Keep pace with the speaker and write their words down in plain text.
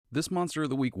This Monster of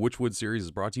the Week Witchwood series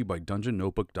is brought to you by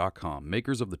DungeonNotebook.com,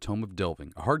 makers of the Tome of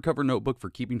Delving, a hardcover notebook for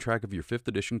keeping track of your 5th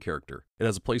edition character. It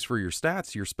has a place for your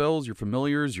stats, your spells, your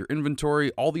familiars, your inventory,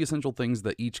 all the essential things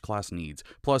that each class needs,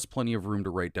 plus plenty of room to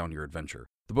write down your adventure.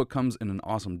 The book comes in an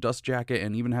awesome dust jacket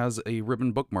and even has a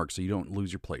ribbon bookmark so you don't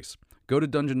lose your place. Go to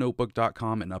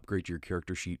DungeonNotebook.com and upgrade your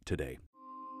character sheet today.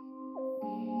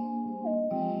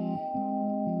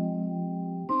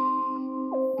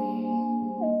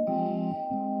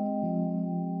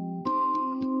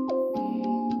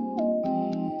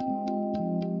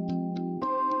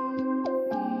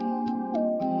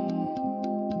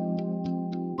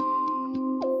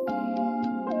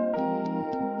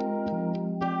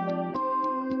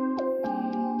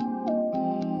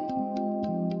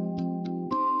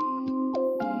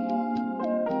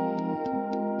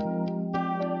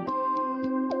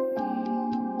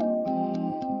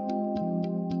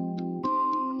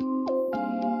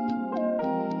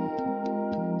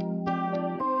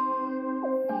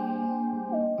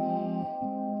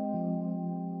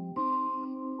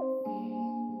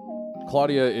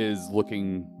 Claudia is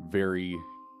looking very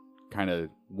kind of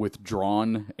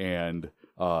withdrawn and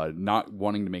not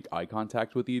wanting to make eye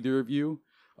contact with either of you.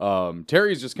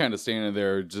 Terry's just kind of standing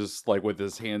there, just like with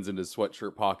his hands in his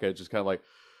sweatshirt pocket, just kind of like,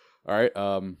 all right,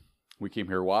 we came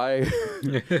here. Why?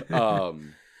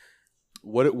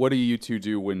 What do you two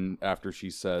do when after she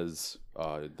says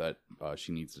that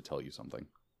she needs to tell you something?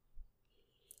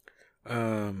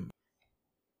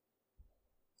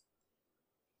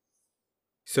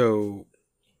 So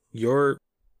you're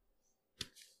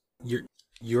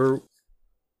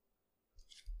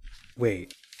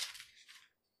wait.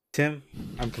 Tim,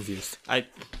 I'm confused.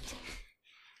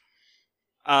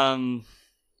 All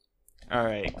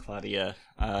right, Claudia.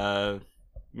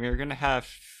 We're gonna have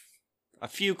a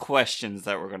few questions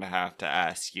that we're gonna have to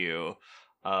ask you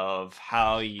of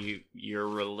how you're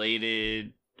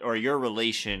related or your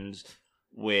relations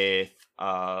with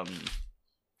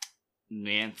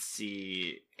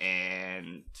Nancy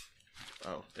and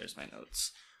there's my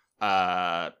notes.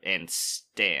 And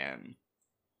Stan.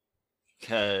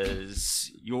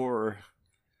 'Cause your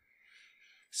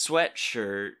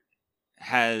sweatshirt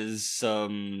has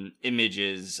some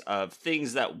images of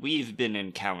things that we've been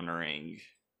encountering.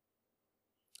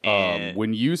 And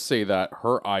When you say that,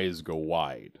 her eyes go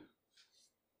wide.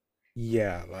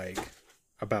 Yeah, like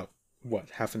about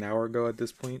what, half an hour ago at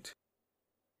this point?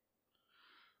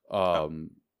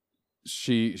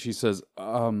 She says,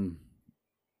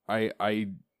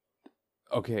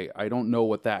 okay, I don't know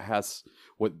what that has,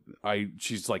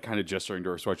 she's like kind of gesturing to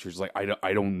her sweatshirt. She's like,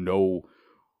 I don't know.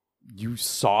 You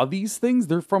saw these things?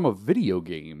 They're from a video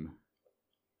game.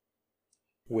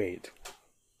 Wait.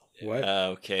 What?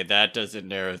 okay, that doesn't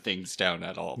narrow things down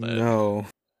at all then. No.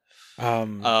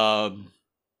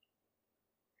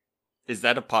 Is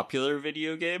that a popular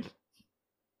video game?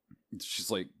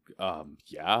 She's like,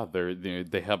 yeah,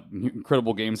 they have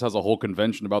Incredible Games has a whole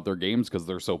convention about their games because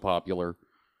they're so popular.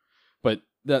 But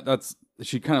that's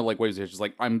she kind of like waves her. She's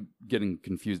like, I'm getting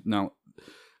confused now.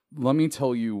 Let me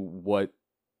tell you what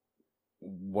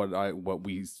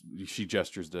she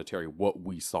gestures to Terry what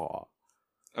we saw.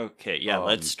 Okay, yeah,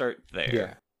 let's start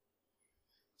there.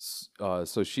 Yeah.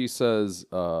 So she says,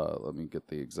 let me get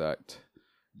the exact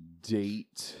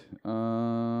date.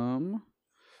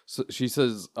 So she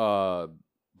says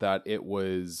that it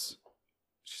was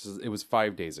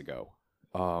 5 days ago.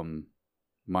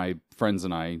 My friends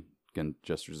and I, again,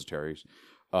 gestures to Terry.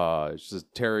 She says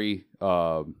Terry,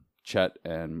 Chet,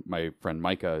 and my friend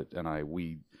Micah and I,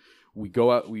 we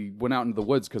go out. We went out into the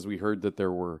woods because we heard that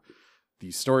there were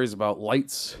these stories about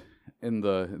lights in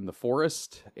the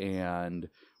forest, and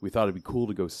we thought it'd be cool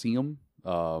to go see them.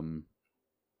 And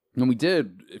we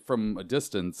did from a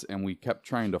distance, and we kept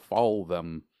trying to follow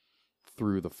them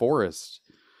through the forest,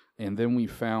 and then we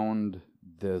found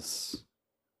this.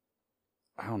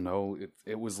 I don't know.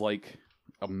 It was like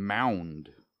a mound,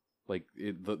 like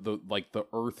the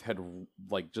earth had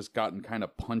like just gotten kind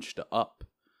of punched up,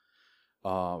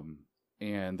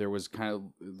 and there was kind of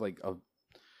like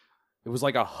it was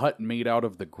like a hut made out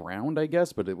of the ground, I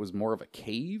guess, but it was more of a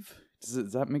cave.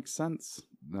 Does that make sense?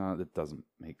 No, that doesn't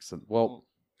make sense. Well,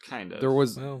 kind of. There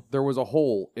was a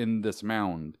hole in this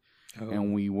mound,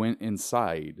 and we went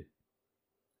inside,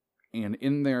 and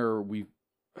in there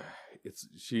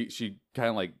she kind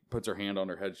of like puts her hand on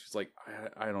her head. She's like,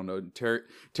 I don't know.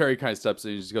 Terry kind of steps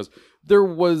in and she goes, there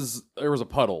was a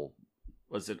puddle.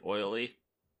 Was it oily?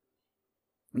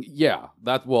 Yeah,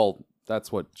 that's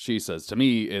what she says. To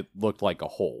me, it looked like a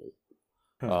hole.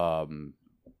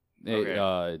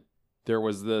 Okay. There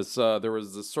was this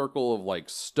circle of like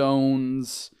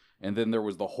stones And then there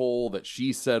was the hole that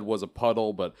she said was a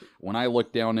puddle, but when I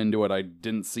looked down into it, I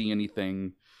didn't see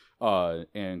anything.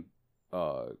 And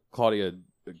Claudia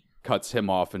cuts him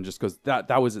off and just goes,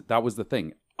 that was the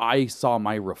thing. I saw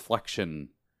my reflection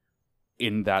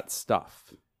in that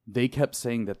stuff. They kept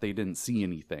saying that they didn't see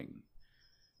anything,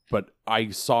 but I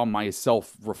saw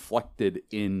myself reflected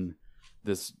in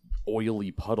this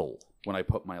oily puddle when I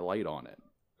put my light on it.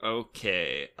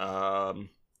 Okay. Well,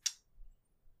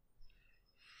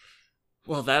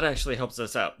 that actually helps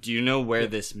us out. Do you know where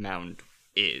this mound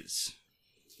is?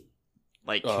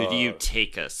 Like, could you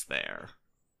take us there?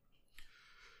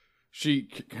 She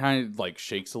kind of like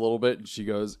shakes a little bit and she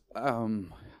goes,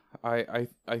 I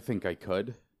think I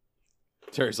could.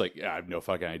 Terry's like, yeah, I have no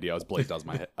fucking idea. I was blazed out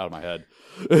of my head.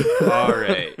 All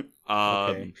right.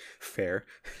 Okay, fair.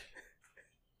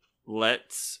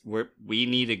 We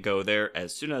need to go there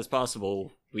as soon as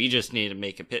possible. We just need to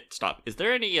make a pit stop. Is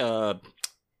there any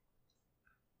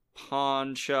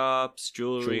pawn shops,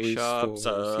 jewelry shops,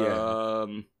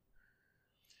 stores,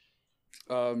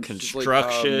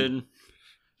 construction? Like,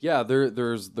 yeah,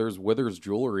 there's Withers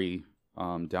Jewelry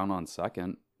down on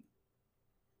 2nd.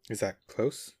 Is that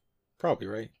close? Probably,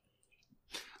 right?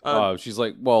 She's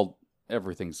like, well,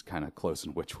 everything's kind of close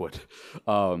in Witchwood.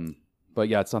 But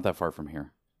yeah, it's not that far from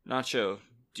here. Nacho,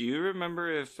 do you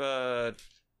remember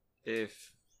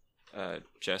if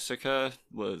Jessica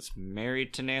was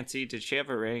married to Nancy? Did she have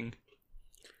a ring?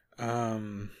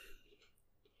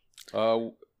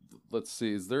 Let's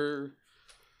see. Is there?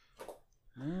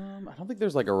 I don't think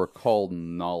there's like a recalled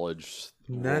knowledge.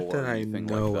 Not that I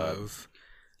know like of.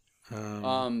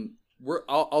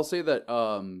 I'll say that.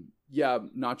 Yeah,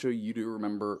 Nacho, you do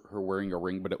remember her wearing a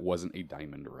ring, but it wasn't a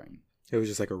diamond ring. It was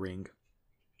just like a ring.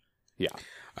 Yeah.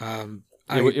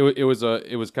 It was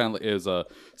a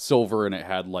silver, and it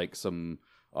had like some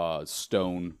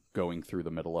stone going through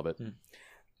the middle of it.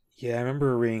 Yeah, I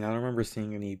remember a ring. I don't remember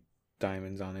seeing any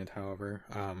diamonds on it. However,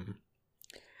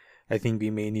 I think we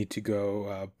may need to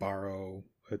go borrow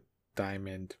a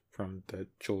diamond from the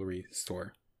jewelry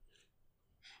store.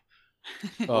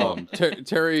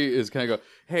 Terry is kind of go,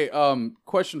 hey,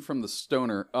 question from the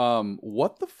stoner.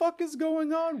 What the fuck is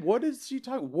going on? What is she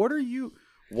talking? What are you?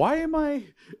 Why am I?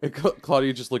 And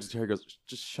Claudia just looks at Terry and goes,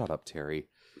 just shut up, Terry.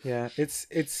 Yeah,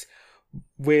 it's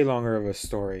way longer of a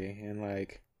story, and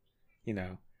like, you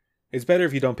know, it's better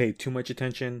if you don't pay too much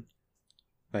attention.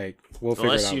 Like, we'll figure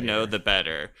it out. The less you know, the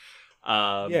better.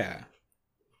 Yeah.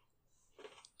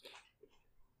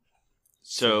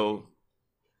 So,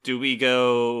 do we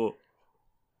go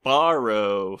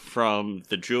borrow from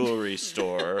the jewelry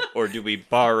store, or do we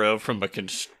borrow from a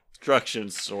construction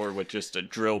store with just a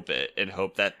drill bit and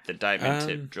hope that the diamond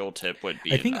tip drill tip would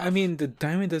be enough? I mean, the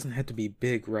diamond doesn't have to be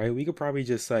big, right? We could probably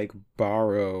just like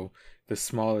borrow the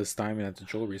smallest diamond at the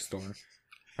jewelry store.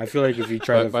 I feel like if you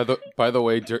try by the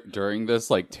way, during this,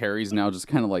 like, Terry's now just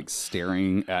kind of like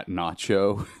staring at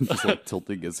Nacho, just like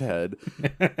tilting his head.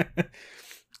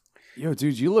 Yo,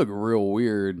 dude, you look real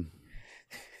weird.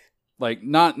 Like,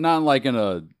 not like in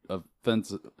a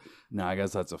offensive. No, I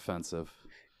guess that's offensive.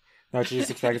 Nacho just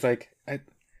looks back. It's like,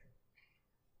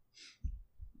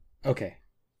 okay.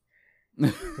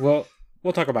 Well,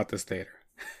 we'll talk about this later.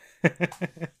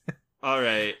 All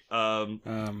right.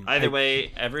 Either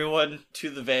way, everyone to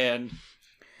the van.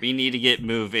 We need to get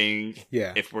moving.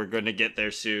 Yeah. If we're going to get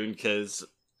there soon, because,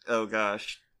 oh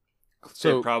gosh.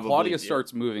 So Claudia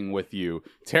starts moving with you.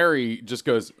 Terry just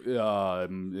goes,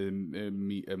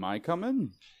 am I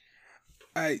coming?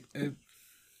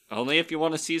 Only if you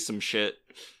want to see some shit.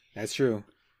 That's true.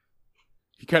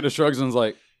 He kind of shrugs and is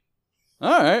like,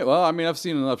 all right, well, I mean, I've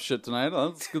seen enough shit tonight.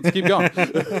 Let's keep going.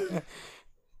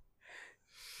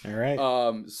 All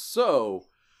right. So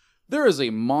there is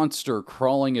a monster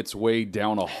crawling its way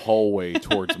down a hallway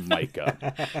towards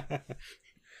Micah.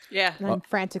 Yeah. And I'm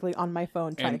frantically on my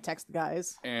phone trying to text the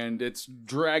guys. And it's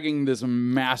dragging this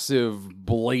massive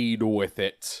blade with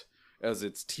it as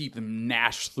its teeth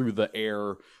gnash through the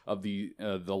air of the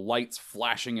lights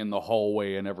flashing in the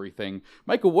hallway and everything.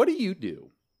 Micah, what do you do?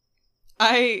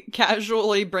 I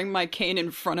casually bring my cane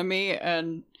in front of me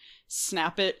and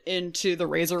snap it into the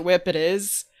razor whip it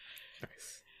is.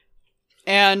 Nice.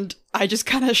 And I just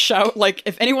kind of shout, like,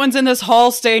 if anyone's in this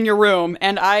hall, stay in your room.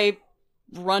 And I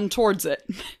run towards it.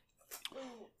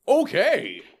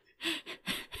 Okay.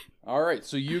 All right,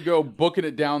 so you go booking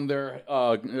it down there.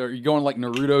 Are you going like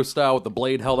Naruto style with the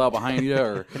blade held out behind you?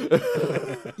 Or?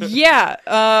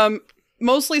 Yeah.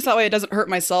 Mostly so that way it doesn't hurt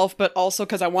myself, but also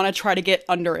because I want to try to get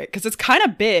under it. Because it's kind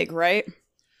of big, right?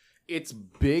 it's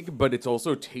big, but it's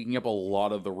also taking up a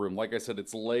lot of the room. Like I said,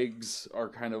 its legs are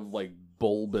kind of like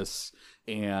bulbous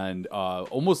and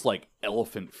almost like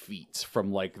elephant feet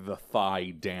from like the thigh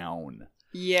down.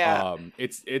 Yeah.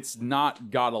 It's not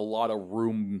got a lot of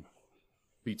room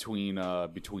between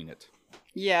it.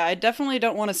 Yeah, I definitely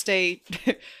don't want to stay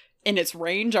in its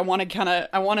range. I want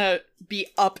to be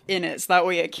up in it so that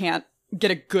way it can't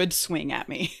get a good swing at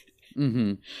me.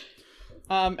 Mm-hmm.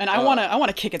 And I want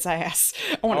to kick its ass.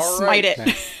 I want to all smite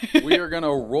right. it. We are going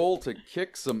to roll to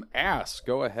kick some ass.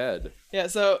 Go ahead. Yeah,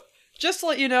 so just to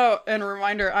let you know, and a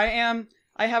reminder, I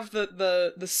have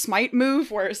the smite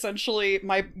move where essentially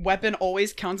my weapon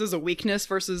always counts as a weakness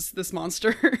versus this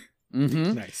monster.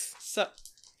 Mm-hmm. Nice. So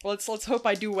let's hope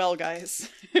I do well, guys.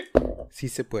 Si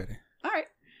se puede. All right.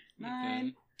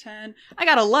 9, 10. I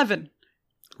got 11.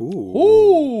 Ooh.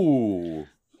 Ooh.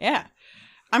 Yeah.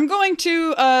 I'm going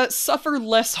to suffer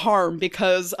less harm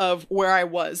because of where I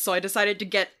was. So I decided to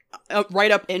get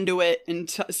right up into it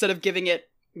instead of giving it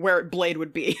where blade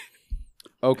would be.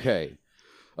 Okay.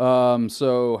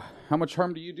 So how much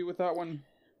harm do you do with that one?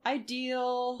 I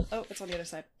deal... Oh, it's on the other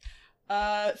side.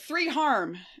 3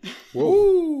 harm.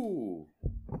 Whoa.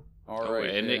 All right.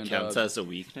 And it counts as a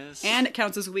weakness? And it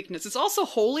counts as a weakness. It's also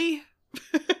holy.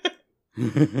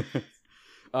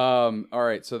 All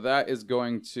right, so that is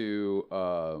going to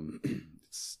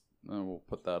we'll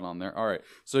put that on there. All right,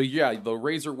 so yeah, the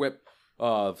razor whip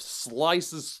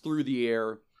slices through the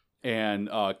air and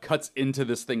cuts into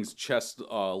this thing's chest,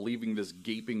 leaving this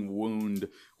gaping wound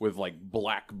with like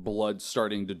black blood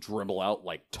starting to dribble out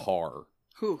like tar.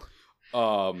 Whew.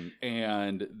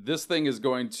 And this thing is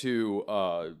going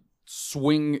to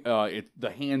swing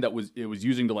the hand that it was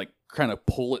using to like kind of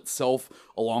pull itself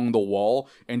along the wall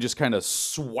and just kind of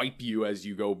swipe you as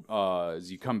you go as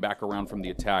you come back around from the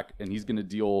attack, and he's going to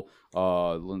deal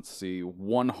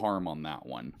 1 harm on that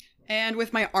one. And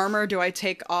with my armor, do I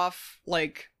take off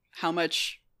like how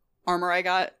much armor I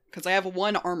got? Because I have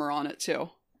 1 armor on it too.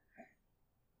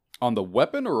 On the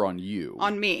weapon or on you?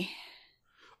 On me.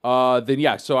 Then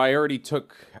yeah, so I already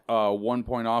took 1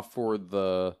 point off for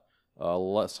the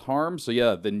less harm. So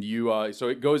yeah, then you so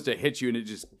it goes to hit you and it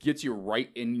just gets you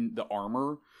right in the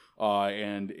armor,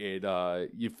 and it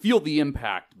you feel the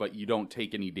impact, but you don't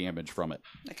take any damage from it.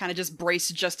 I kind of just brace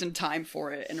just in time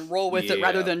for it and roll with it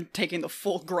rather than taking the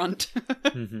full grunt.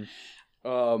 Mm-hmm.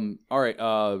 All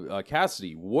right,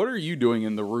 Cassidy, what are you doing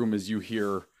in the room as you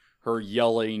hear her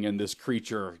yelling and this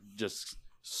creature just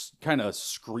kind of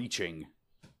screeching?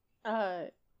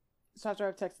 So after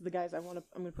I've texted the guys, I'm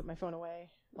gonna put my phone away.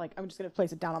 Like, I'm just gonna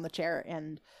place it down on the chair,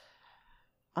 and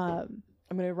I'm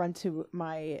gonna run to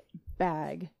my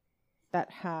bag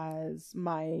that has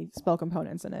my spell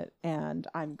components in it, and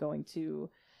I'm going to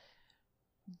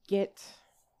get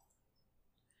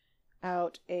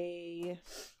out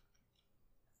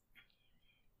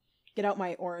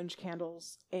my orange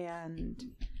candles and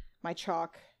my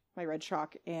chalk, my red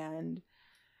chalk, and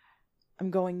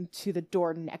I'm going to the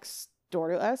door next door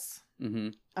to us. Mm-hmm.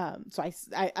 So I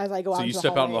as I go out. So you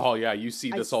step out in the hall. Yeah, you see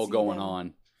this all going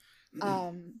them.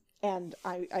 on. And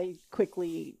I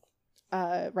quickly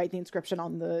write the inscription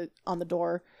on the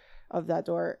door of that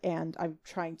door, and I'm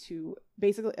trying to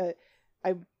basically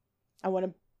I want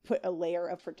to put a layer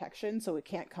of protection so it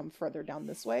can't come further down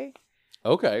this way.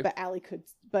 Okay.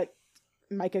 But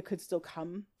Micah could still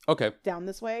come Okay. down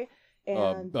this way.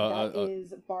 And that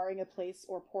is barring a place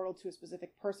or portal to a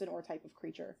specific person or type of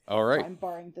creature. All right. So I'm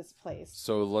barring this place.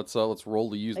 So let's roll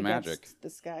to use against magic.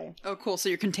 This guy. Oh, cool. So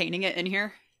you're containing it in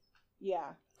here?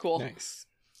 Yeah. Cool. Nice.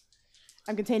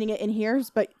 I'm containing it in here,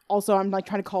 but also I'm like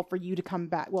trying to call for you to come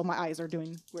back. Well, my eyes are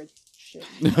doing weird shit.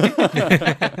 Okay,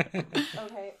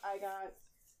 I got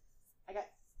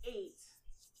 8.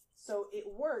 So it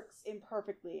works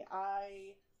imperfectly.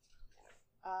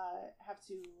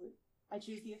 I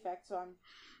choose the effect, so I'm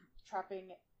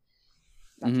trapping.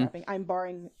 Not trapping. I'm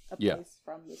barring a place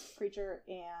from this creature,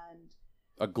 and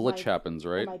a glitch happens,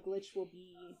 right? My glitch will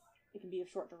be. It can be of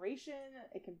short duration.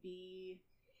 It can be.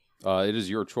 It is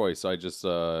your choice. I just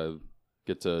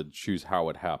get to choose how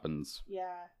it happens.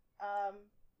 Yeah.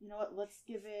 You know what? Let's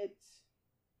give it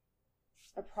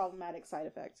a problematic side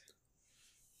effect.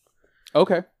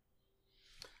 Okay.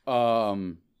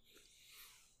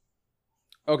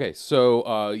 Okay,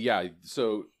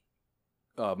 so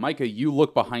Micah, you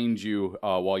look behind you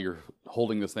while you're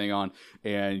holding this thing on,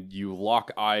 and you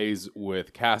lock eyes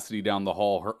with Cassidy down the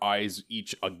hall. Her eyes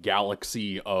each a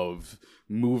galaxy of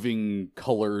moving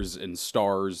colors and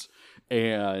stars,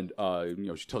 and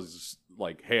she tells us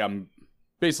like, "Hey, I'm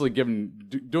basically doing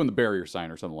the barrier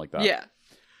sign or something like that." Yeah.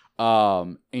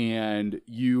 And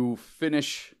you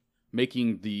finish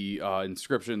making the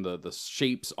inscription, the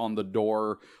shapes on the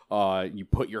door. You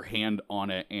put your hand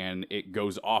on it, and it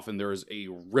goes off, and there's a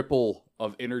ripple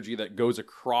of energy that goes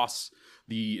across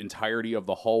the entirety of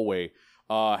the hallway.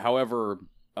 However,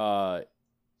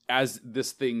 as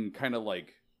this thing kind of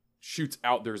like shoots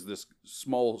out, there's this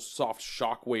small, soft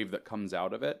shock wave that comes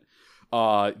out of it.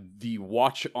 The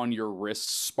watch on your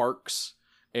wrist sparks,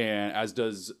 and as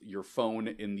does your phone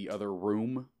in the other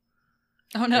room.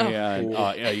 Oh no. And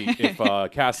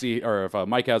if Cassie or if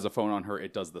Mike has a phone on her,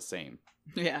 it does the same.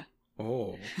 Yeah.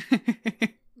 Oh.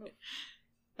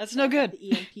 That's no good.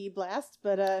 The EMP blast,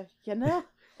 but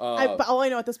but all I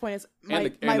know at this point is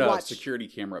my watch. Security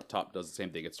camera up top does the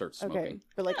same thing. It starts smoking. Okay,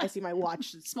 but like I see my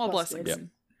watch. Small busted blessings. and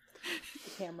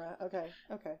The camera. Okay.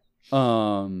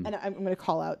 And And I'm gonna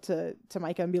call out to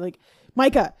Micah and be like,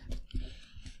 Micah.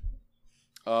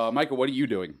 Micah, what are you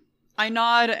doing? I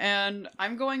nod, and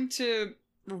I'm going to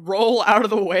roll out of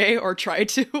the way or try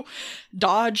to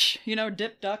dodge,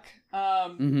 dip, duck.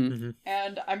 Mm-hmm.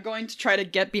 And I'm going to try to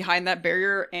get behind that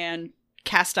barrier and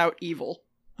cast out evil.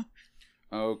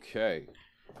 Okay.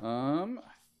 I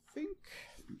think,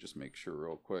 let me just make sure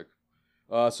real quick.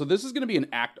 So this is going to be an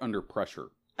act under pressure.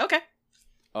 Okay.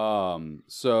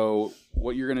 So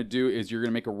what you're going to do is you're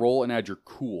going to make a roll and add your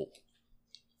cool.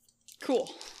 Cool.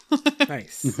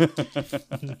 Nice.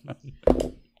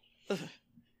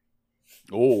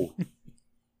 Oh.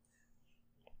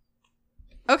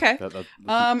 Okay.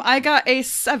 I got a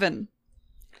 7.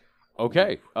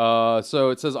 Okay. So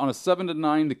it says on a 7 to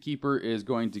 9, the keeper is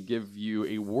going to give you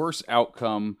a worse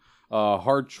outcome,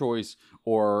 hard choice,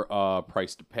 or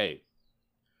price to pay.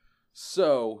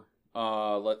 So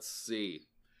let's see.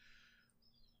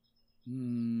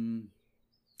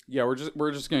 Yeah,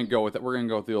 we're just gonna go with it. We're gonna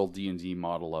go with the old D&D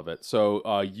model of it.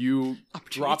 So you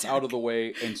drop out of the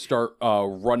way and start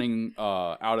running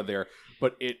out of there,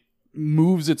 but it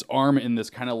moves its arm in this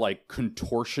kind of like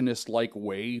contortionist like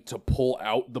way to pull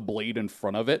out the blade in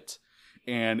front of it,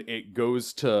 and it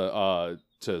goes to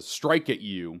strike at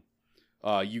you.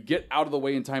 You get out of the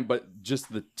way in time, but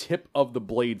just the tip of the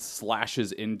blade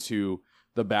slashes into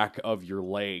the back of your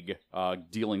leg,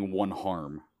 dealing 1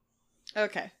 harm.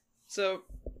 Okay. So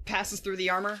passes through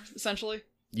the armor, essentially?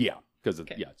 Yeah, because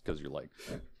Okay. it's because your leg.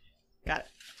 Got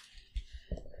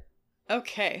it.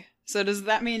 Okay. So does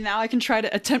that mean now I can try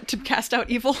to attempt to cast out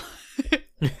evil?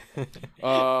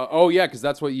 Oh yeah, because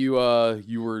that's what you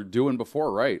were doing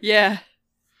before, right? Yeah.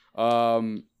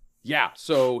 Yeah.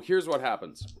 So here's what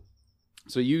happens.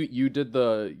 So you did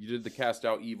the cast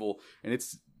out evil, and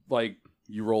it's like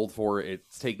you rolled for it.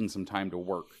 It's taking some time to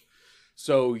work.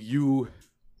 So you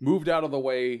moved out of the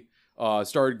way,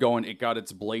 started going. It got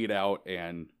its blade out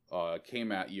and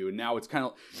came at you. And now it's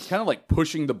kind of like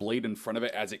pushing the blade in front of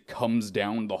it as it comes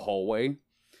down the hallway,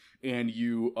 and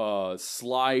you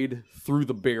slide through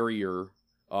the barrier,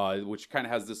 which kind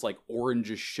of has this like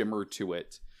orangish shimmer to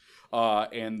it,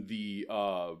 and the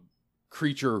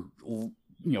creature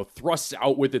thrusts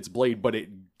out with its blade, but it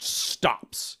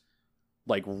stops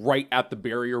like right at the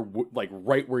barrier, like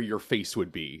right where your face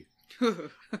would be.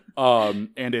 And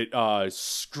it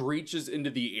screeches into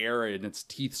the air, and its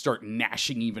teeth start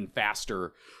gnashing even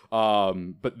faster.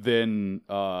 But then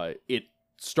it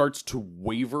starts to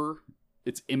waver.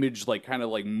 Its image like kind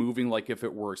of like moving like if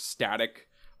it were static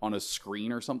on a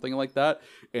screen or something like that.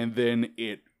 And then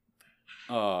it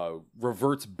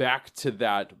reverts back to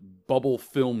that bubble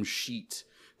film sheet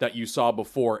that you saw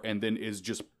before, and then is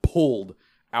just pulled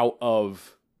out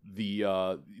of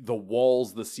the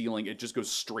walls, the ceiling. It just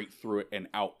goes straight through it and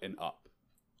out and up.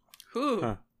 Ooh.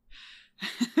 Huh.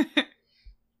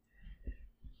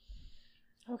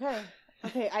 Okay.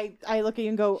 I look at you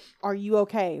and go, "Are you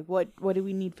okay? What do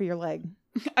we need for your leg?"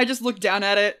 I just look down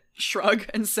at it, shrug,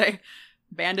 and say,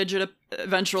 bandage it up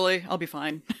eventually. I'll be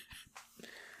fine.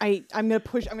 I'm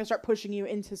gonna start pushing you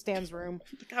into Stan's room,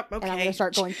 Okay. and I'm gonna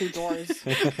start going through doors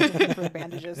looking for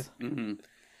bandages. Mm-hmm.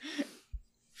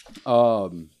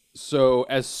 So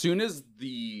as soon as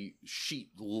the sheet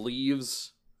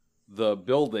leaves the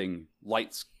building,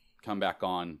 lights come back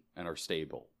on and are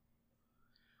stable.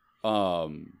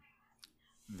 The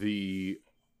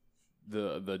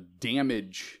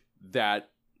damage that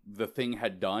the thing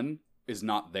had done is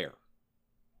not there.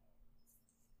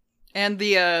 And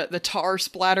the tar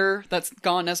splatter that's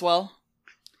gone as well?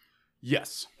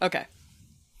 Yes. Okay.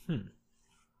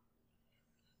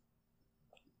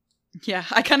 Yeah,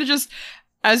 I kind of just,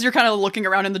 as you're kind of looking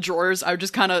around in the drawers, I would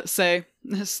just kind of say,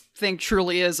 this thing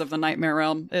truly is of the Nightmare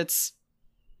Realm.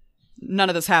 None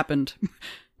of this happened.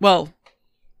 Well,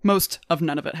 most of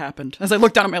none of it happened, as I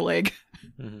look down at my leg.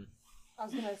 Mm-hmm. I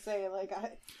was gonna say, like,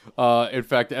 In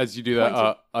fact, as you do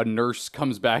that, a nurse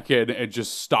comes back in and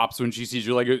just stops when she sees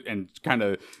you, like, and kind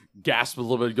of gasps a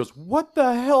little bit and goes, "What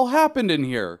the hell happened in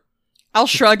here?" I'll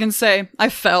shrug and say, I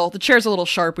fell. The chair's a little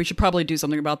sharp. We should probably do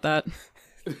something about that.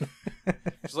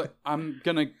 She's like, "I'm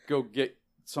gonna go get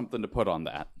something to put on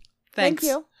that." Thanks.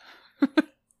 Thank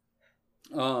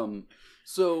you.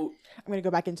 So I'm gonna go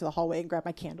back into the hallway and grab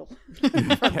my candle.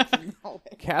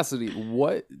 Cassidy,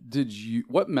 what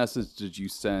message did you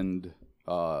send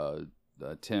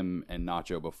Tim and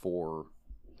Nacho before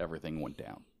everything went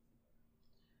down?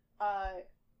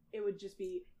 It would just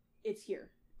be, it's here.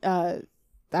 I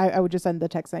would just send the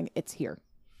text saying, it's here.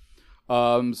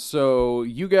 So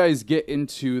you guys get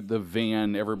into the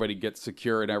van, everybody gets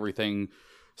secure and everything.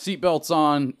 Seatbelts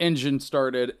on, engine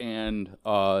started, and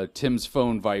Tim's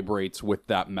phone vibrates with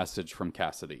that message from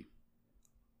Cassidy.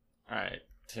 All right.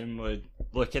 Tim would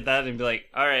look at that and be like,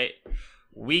 all right,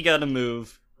 we gotta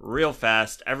move real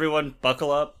fast. Everyone buckle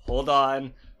up, hold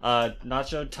on.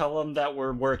 Nacho, tell them that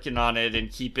we're working on it and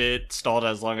keep it stalled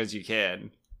as long as you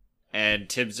can. And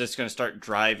Tim's just gonna start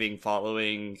driving,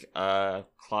 following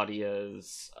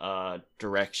Claudia's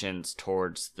directions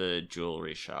towards the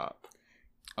jewelry shop.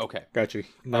 Okay. Got you.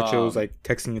 Nacho's like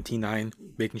texting a T9,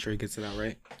 making sure he gets it out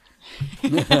right.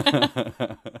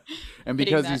 And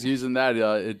because he's using that,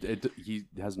 he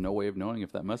has no way of knowing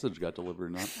if that message got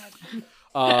delivered or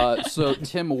not. So,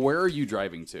 Tim, where are you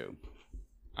driving to?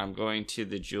 I'm going to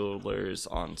the jewelers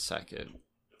on 2nd.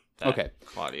 Okay.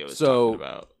 Claudia was talking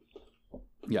about.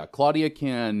 Yeah, Claudia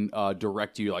can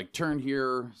direct you, like, turn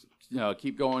here,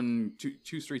 keep going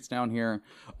two streets down here,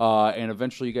 and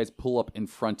eventually you guys pull up in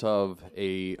front of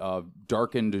a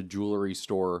darkened jewelry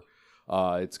store.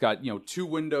 It's got, two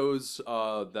windows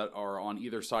that are on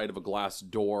either side of a glass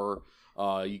door.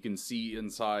 You can see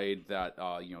inside that,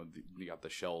 you got the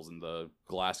shells and the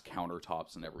glass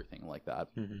countertops and everything like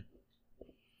that. Mm-hmm.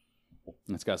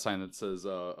 It's got a sign that says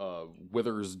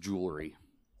Withers Jewelry.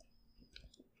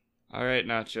 All right,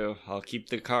 Nacho, I'll keep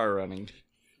the car running.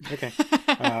 Okay.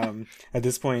 At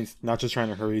this point, Nacho's trying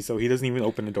to hurry, so he doesn't even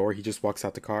open the door. He just walks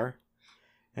out the car.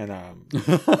 And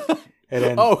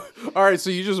then... Oh, all right. So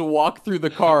you just walk through the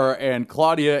car, and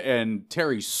Claudia and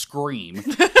Terry scream.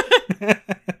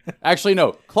 Actually,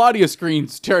 no. Claudia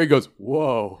screams. Terry goes,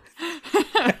 "Whoa!"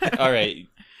 All right.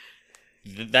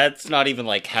 That's not even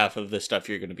like half of the stuff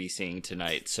you're going to be seeing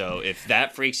tonight. So if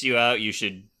that freaks you out, you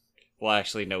should. Well,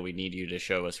 actually, no. We need you to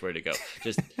show us where to go.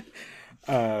 Just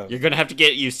you're going to have to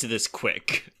get used to this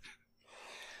quick.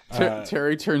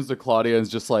 Terry turns to Claudia and is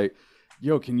just like,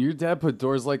 "Yo, can your dad put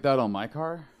doors like that on my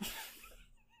car?"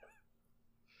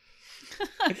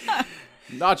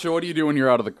 Nacho, what do you do when you're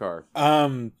out of the car?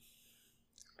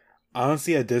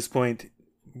 Honestly, at this point,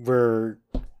 I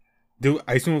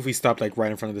assume if we stopped like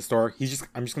right in front of the store,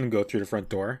 I'm just gonna go through the front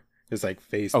door, just like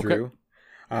phase through.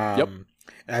 Yep.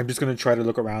 And I'm just gonna try to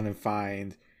look around and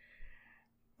find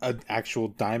an actual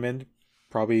diamond,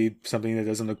 probably something that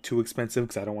doesn't look too expensive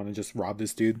because I don't want to just rob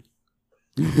this dude.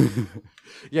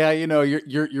 Yeah,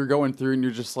 you're going through and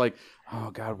you're just like,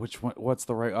 oh god, which one? What's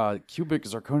the right? Cubic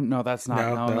zirconia? No, that's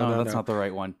not. No, that's not the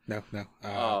right one. No.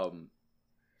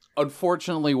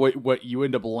 Unfortunately, what you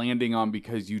end up landing on,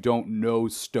 because you don't know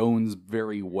stones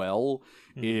very well,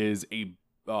 is a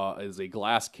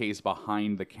glass case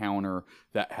behind the counter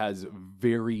that has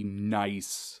very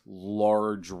nice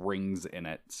large rings in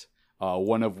it.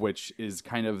 One of which is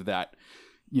kind of that,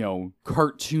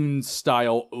 cartoon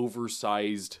style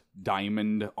oversized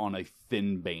diamond on a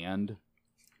thin band.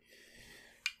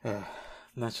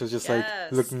 Nacho's just like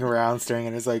looking around, staring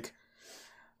at it. It's like,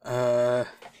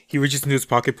 he reaches into his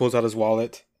pocket, pulls out his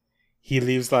wallet. He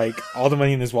leaves like all the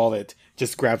money in his wallet,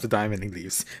 just grabs the diamond and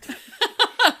leaves.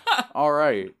 All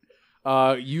right.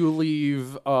 You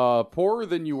leave poorer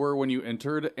than you were when you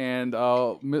entered, and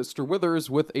Mr.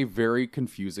 Withers with a very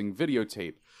confusing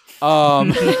videotape.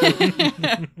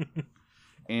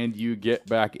 And you get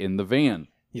back in the van.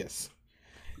 Yes.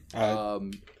 Yeah,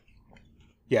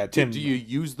 Tim. Do you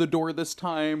use the door this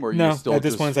time, or no? You still at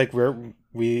this point, it's like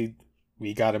we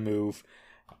gotta move.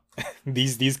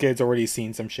 These kids already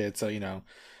seen some shit, so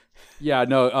Yeah,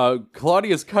 no.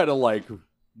 Claudia's kind of like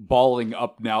balling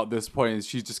up now at this point, and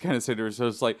she's just kind of sitting there, so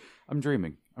it's like, I'm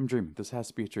dreaming. This has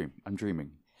to be a dream. I'm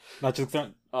dreaming. Not just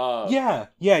yeah,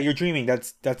 you're dreaming.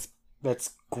 That's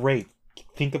great.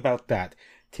 Think about that,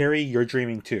 Terry. You're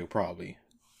dreaming too, probably.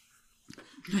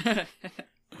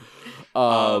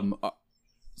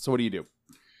 So what do you do?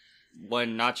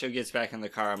 When Nacho gets back in the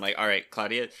car, I'm like, all right,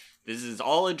 Claudia, this is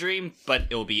all a dream, but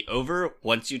it'll be over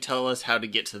once you tell us how to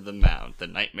get to the mound. The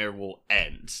nightmare will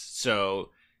end. So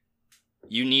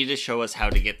You need to show us how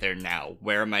to get there now.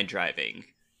 Where am I driving?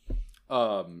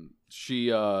 She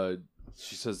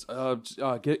says,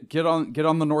 get on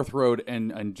the North Road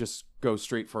and just go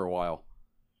straight for a while.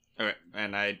 Alright,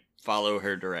 and I follow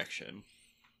her direction.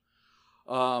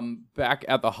 Back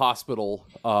at the hospital,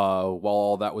 while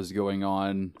all that was going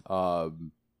on,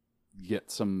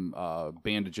 get some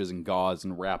bandages and gauze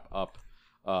and wrap up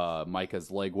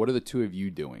Micah's leg. What are the two of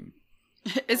you doing?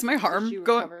 Is my Does she harm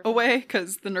going recover? away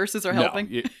because the nurses are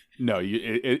helping?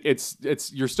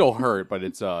 It's you're still hurt, but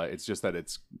it's just that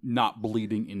it's not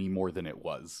bleeding any more than it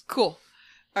was. Cool.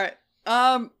 All right.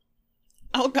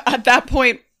 At that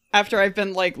point, after I've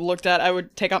been like looked at, I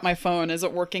would take out my phone. Is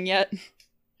it working yet?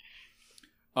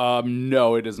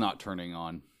 No, it is not turning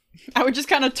on. I would just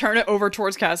kind of turn it over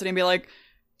towards Cassidy and be like,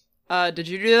 did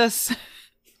you do this?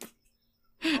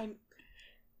 I'm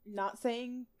not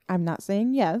saying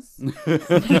yes,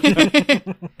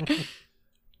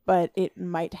 but it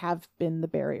might have been the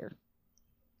barrier.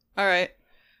 All right.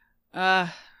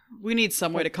 We need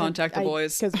some way to contact the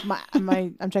boys. Because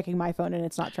I'm checking my phone and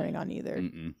it's not turning on either.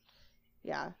 Mm-mm.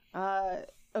 Yeah.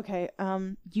 Okay.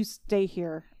 You stay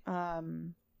here.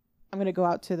 I'm gonna go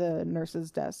out to the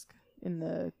nurse's desk in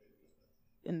the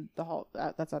hall.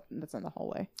 That's in the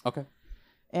hallway. Okay.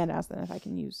 And ask them if I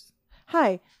can use.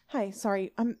 Hi.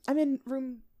 Sorry, I'm in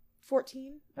room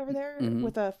 14 over there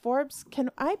with Forbes. Can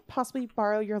I possibly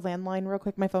borrow your landline real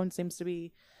quick? My phone seems to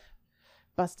be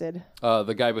busted.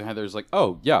 The guy behind there is like,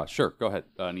 oh yeah, sure, go ahead.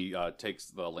 And he takes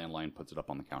the landline, puts it up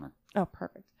on the counter. Oh,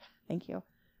 perfect. Thank you.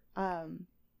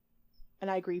 And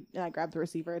I agree. And I grab the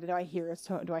receiver. Do I hear a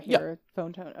tone? Do I hear a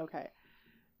phone tone? Okay.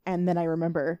 And then I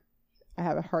remember. I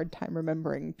have a hard time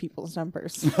remembering people's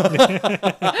numbers. I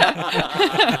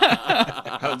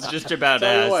was just about to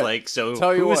ask, like, so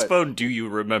whose phone do you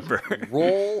remember?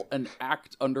 Roll an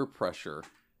act under pressure.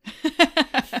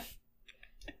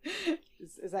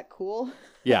 Is that cool?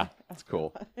 Yeah, it's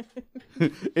cool.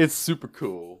 It's super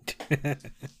cool.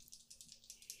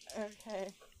 Okay.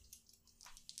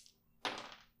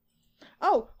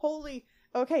 Oh, holy.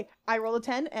 Okay, I roll a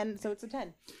 10, and so it's a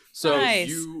 10. So Nice.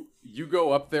 you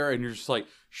go up there, and you're just like,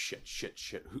 shit.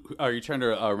 Are you trying to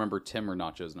remember Tim or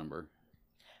Nacho's number?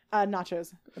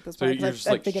 Nachos at this So point. you're just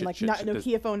I'm like, thinking shit,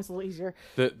 Nokia phone is a little easier.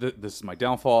 This is my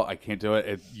downfall. I can't do it.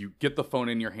 And you get the phone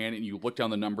in your hand, and you look down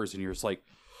the numbers, and you're just like,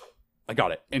 I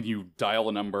got it. And you dial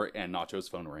a number, and Nacho's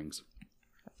phone rings.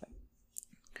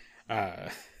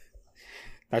 Nacho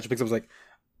picks up and is like,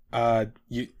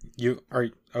 you are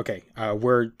okay.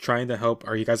 We're trying to help.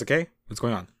 Are you guys okay? What's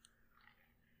going on?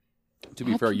 To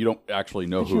be fair, you don't actually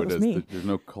know who it is. me. There's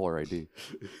no caller ID.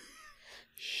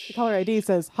 The caller ID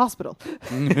says hospital.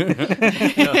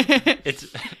 It's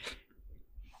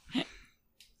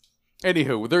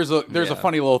Anywho, there's a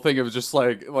funny little thing. It was just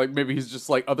like maybe he's just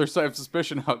like, other side of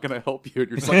suspicion. How can I help you? And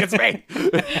you're just like, it's me.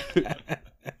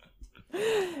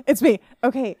 It's me.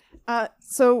 Okay.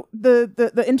 So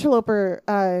the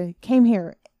interloper came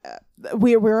here.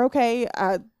 We're okay.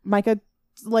 Micah's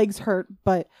legs hurt,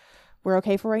 but we're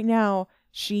okay for right now.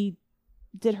 She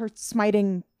did her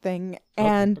smiting thing,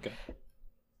 and okay.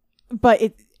 but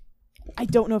I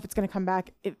don't know if it's gonna come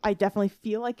back. I definitely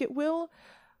feel like it will.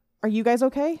 Are you guys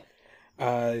okay?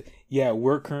 Yeah,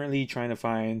 we're currently trying to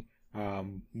find.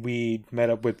 We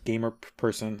met up with Gamer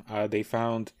Person.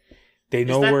 They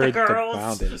know where the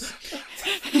mound is.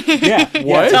 Yeah,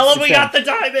 what? Tell them it's we got the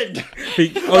diamond.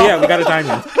 Oh yeah, we got a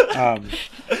diamond.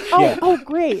 Oh,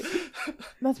 great.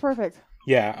 That's perfect.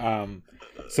 Yeah.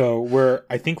 So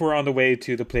I think we're on the way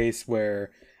to the place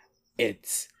where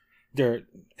it's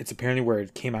apparently where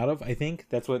it came out of. I think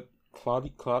that's what Claudia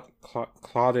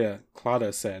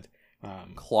said.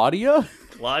 Claudia?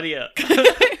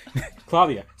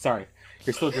 Claudia. Sorry,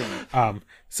 you're still dreaming.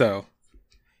 So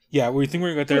yeah, we think we're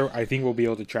gonna get there. I think we'll be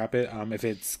able to trap it.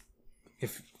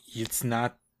 If it's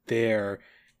not there,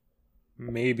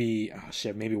 maybe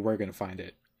maybe we're gonna find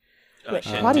it. Wait,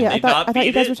 Claudia, I thought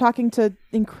you guys were talking to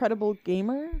Incredible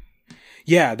Gamer.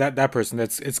 Yeah, that person.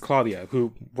 It's Claudia,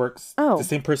 who works. Oh. The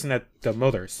same person at the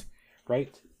Motors,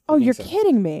 right? Oh, you're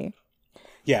kidding me.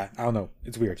 Yeah, I don't know.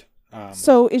 It's weird.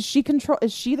 So is she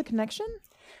the connection?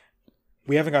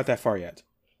 We haven't got that far yet.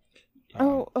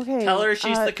 Oh, okay. Tell her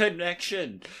she's the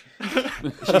connection.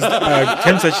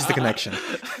 Tim says she's the connection.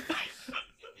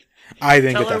 I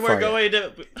didn't Tell get that her far we're going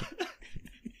to.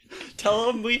 Tell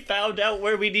them we found out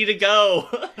where we need to go.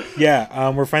 Yeah,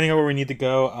 we're finding out where we need to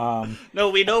go. No,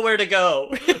 we know where to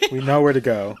go. We know where to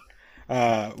go.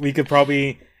 We could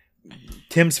probably.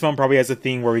 Tim's phone probably has a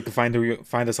thing where we can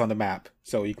find us on the map,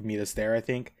 so you can meet us there. I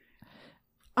think.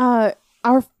 Our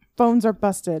phones are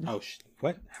busted. Oh,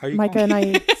 what? How are you? Micah and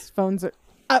I's phones are.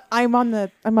 I'm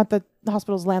at the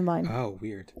hospital's landline. Oh,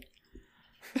 weird.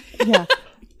 Yeah.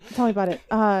 Tell me about it.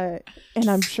 And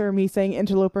I'm sure me saying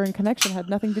interloper and connection had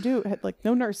nothing to do. Had like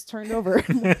no nurse turned over.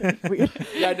 Weird.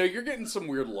 Yeah, no, you're getting some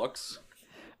weird looks.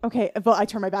 Okay, but I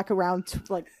turn my back around to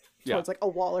towards Yeah. like a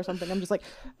wall or something. I'm just like,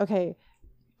 okay,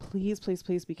 please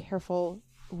be careful.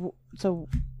 So,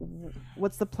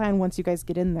 what's the plan once you guys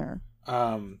get in there?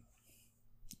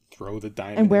 Throw the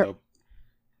diamond And where- in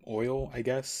the oil, I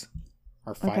guess,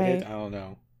 or fight Okay. it. I don't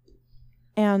know.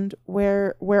 And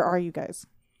where are you guys?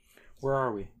 Where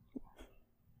are we?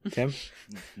 Tim?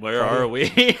 Where are we?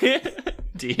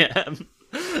 DM.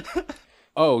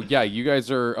 Oh yeah, you guys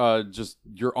are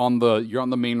you're on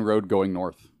the main road going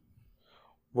north.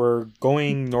 We're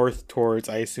going north towards,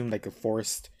 I assume, like a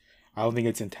forest. I don't think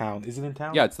it's in town. Is it in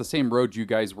town? Yeah, it's the same road you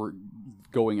guys were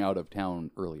going out of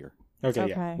town earlier. Okay,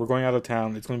 yeah. Okay. We're going out of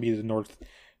town. It's going to be the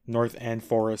north end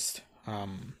forest.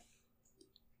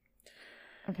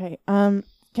 Okay.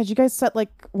 Could you guys set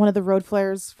like one of the road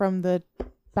flares from the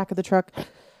back of the truck,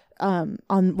 on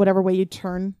whatever way you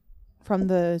turn from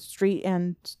the street,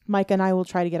 and Micah and I will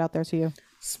try to get out there to you.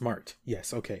 Smart.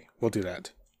 Yes. Okay, we'll do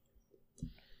that.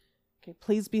 Okay.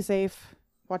 Please be safe.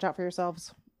 Watch out for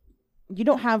yourselves. You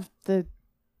don't have the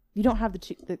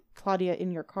Claudia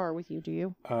in your car with you, do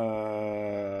you?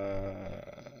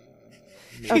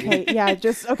 Maybe. Okay. Yeah.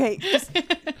 Just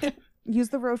use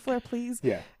the road flare, please.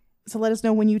 Yeah. So let us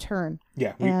know when you turn,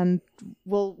 Yeah. and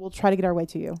we'll try to get our way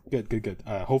to you. Good.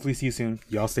 Hopefully see you soon.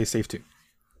 Y'all stay safe too.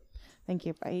 Thank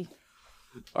you. Bye.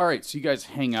 All right, so you guys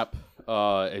hang up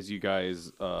as you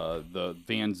guys the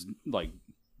van's like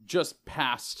just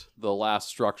past the last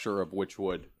structure of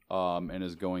Witchwood and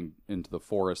is going into the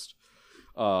forest.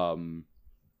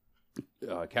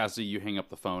 Cassie, you hang up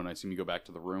the phone. I assume you go back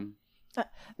to the room.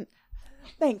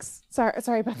 Thanks.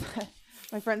 Sorry about that.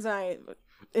 My friends and I.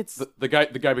 It's The guy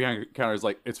behind the counter is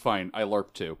like, it's fine. I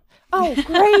LARP too. oh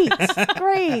great.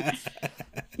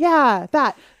 Yeah,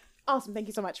 that awesome. Thank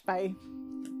you so much. Bye.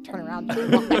 Turn around,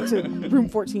 walk back to room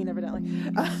 14. Evidently.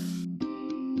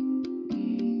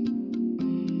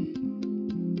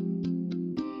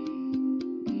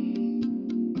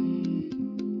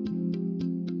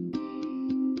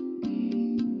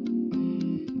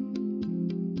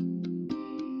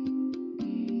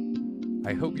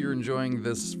 I hope you're enjoying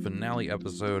this finale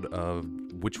episode of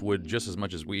Witchwood just as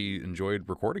much as we enjoyed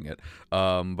recording it.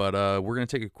 But we're going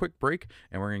to take a quick break,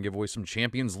 and we're going to give away some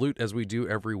Champions loot as we do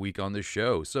every week on this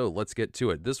show. So let's get to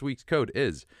it. This week's code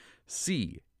is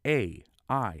CAINCESSGIVE.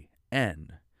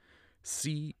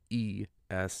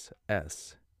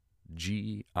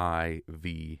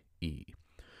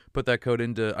 Put that code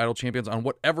into Idle Champions on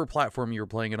whatever platform you're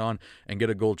playing it on and get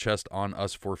a gold chest on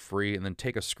us for free, and then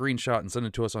take a screenshot and send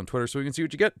it to us on Twitter so we can see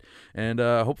what you get, and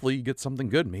hopefully you get something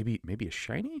good. Maybe a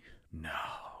shiny?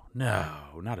 No,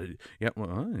 not a. Yeah,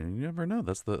 well, you never know.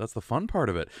 That's the fun part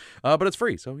of it. But it's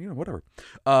free, so whatever.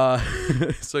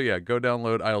 So yeah, go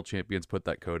download Idle Champions, put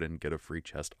that code in, get a free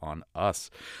chest on us.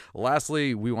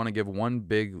 Lastly, we want to give one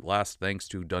big last thanks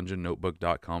to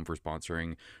DungeonNotebook.com for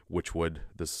sponsoring Witchwood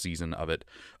this season of it.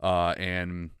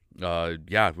 If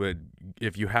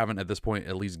you haven't at this point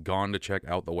at least gone to check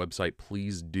out the website,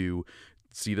 please do.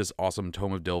 See this awesome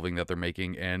Tome of Delving that they're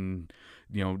making, and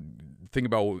think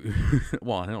about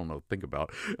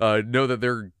know that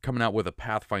they're coming out with a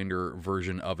Pathfinder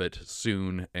version of it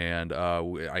soon, and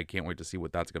I can't wait to see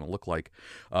what that's going to look like.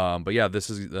 But yeah, this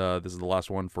is the last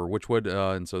one for Witchwood,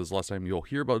 and so this is the last time you'll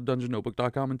hear about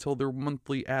DungeonNotebook.com until their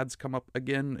monthly ads come up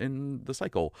again in the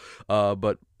cycle.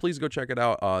 But please go check it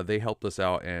out. They helped us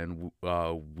out, and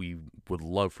we would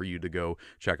love for you to go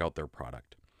check out their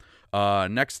product.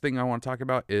 Next thing I want to talk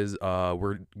about is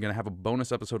we're going to have a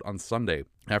bonus episode on Sunday.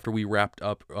 After we wrapped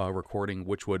up recording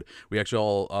Witchwood, we actually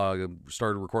all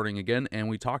started recording again, and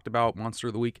we talked about Monster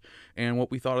of the Week and what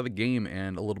we thought of the game,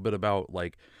 and a little bit about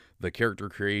like the character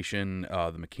creation,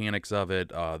 the mechanics of it,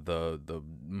 the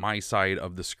my side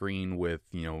of the screen with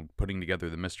putting together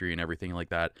the mystery and everything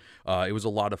like that. It was a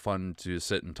lot of fun to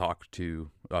sit and talk to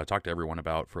everyone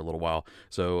about for a little while.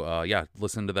 So yeah,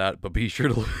 listen to that, but be sure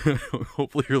to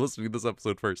hopefully you're listening to this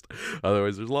episode first.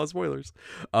 Otherwise, there's a lot of spoilers.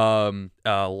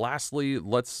 Lastly,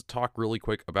 let's talk really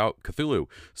quick about Cthulhu.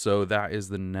 So that is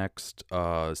the next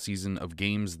season of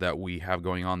games that we have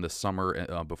going on this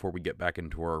summer before we get back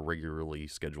into our regularly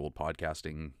scheduled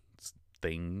podcasting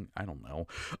thing. I don't know.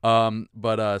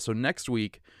 But so next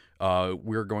week,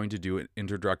 we're going to do an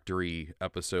introductory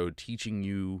episode teaching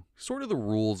you sort of the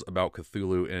rules about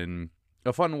Cthulhu in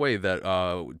a fun way that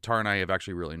Tara and I have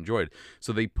actually really enjoyed.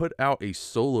 So they put out a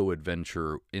solo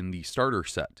adventure in the starter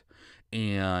set,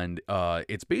 and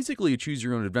it's basically a choose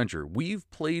your own adventure. We've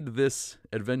played this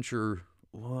adventure,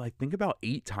 well, I think about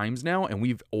 8 times now, and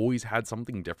we've always had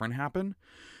something different happen.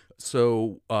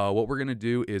 So what we're gonna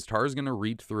do is Tara's gonna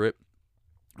read through it,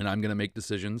 and I'm gonna make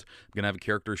decisions. I'm gonna have a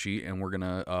character sheet, and we're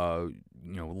gonna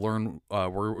learn.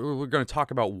 We're gonna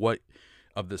talk about what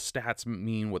of the stats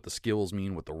mean, what the skills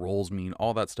mean, what the roles mean,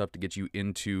 all that stuff to get you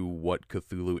into what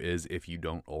Cthulhu is if you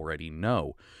don't already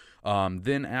know.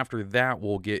 Then after that,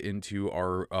 we'll get into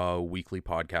our weekly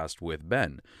podcast with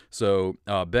Ben. So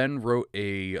Ben wrote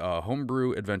a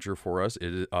homebrew adventure for us,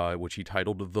 which he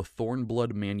titled The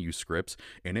Thornblood Manuscripts,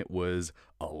 and it was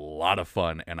a lot of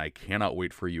fun, and I cannot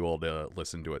wait for you all to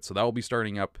listen to it. So that will be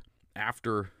starting up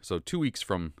after, so 2 weeks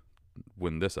from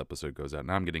when this episode goes out.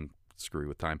 Now I'm getting screwy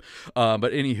with time.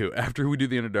 But anywho, after we do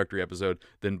the introductory episode,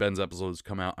 then Ben's episodes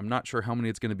come out. I'm not sure how many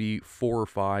it's going to be, 4 or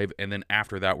 5. And then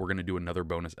after that, we're going to do another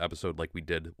bonus episode like we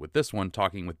did with this one,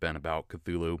 talking with Ben about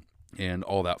Cthulhu and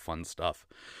all that fun stuff.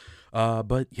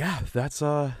 But yeah, that's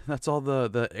all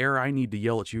the air I need to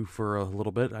yell at you for a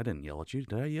little bit. I didn't yell at you.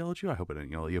 Did I yell at you? I hope I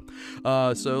didn't yell at you.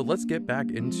 So let's get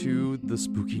back into the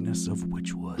spookiness of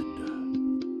Witchwood.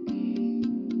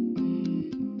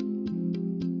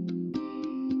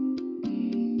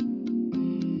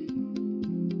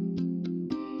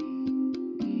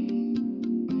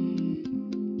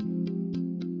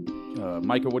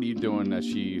 Micah, what are you doing as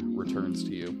she returns to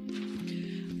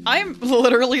you? I'm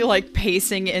literally like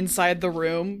pacing inside the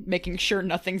room, making sure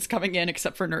nothing's coming in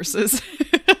except for nurses.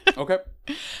 Okay.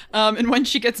 And when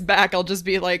she gets back, I'll just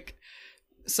be like,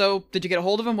 so did you get a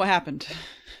hold of him? What happened?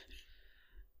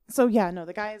 So yeah, no,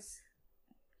 the guys,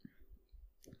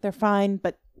 they're fine,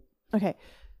 but okay.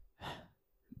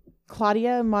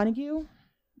 Claudia Montague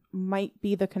might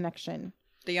be the connection.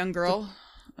 The young girl?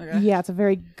 Okay. Yeah, it's a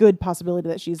very good possibility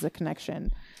that she's the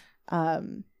connection.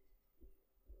 And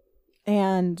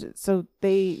so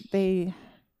they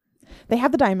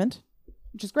have the diamond,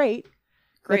 which is great.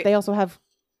 But they also have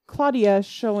Claudia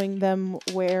showing them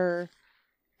where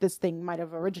this thing might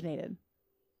have originated.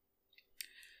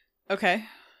 Okay.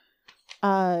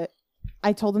 I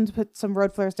told them to put some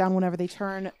road flares down whenever they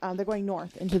turn. They're going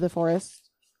north into the forest.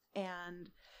 And,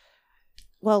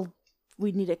 well,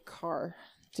 we need a car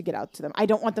to get out to them. I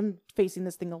don't want them facing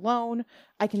this thing alone.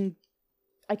 I can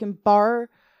bar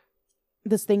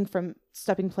this thing from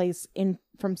stepping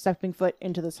foot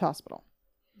into this hospital.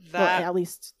 Or at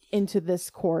least into this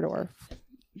corridor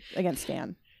against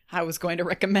Stan. I was going to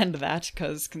recommend that,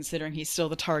 because considering he's still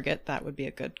the target, that would be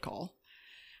a good call.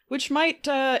 Which might,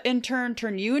 in turn,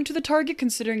 turn you into the target,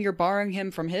 considering you're barring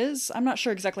him from his? I'm not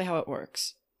sure exactly how it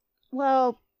works.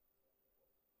 Well,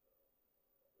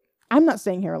 I'm not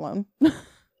staying here alone.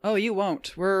 Oh, you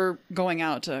won't. We're going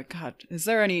out. God, is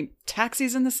there any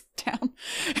taxis in this town?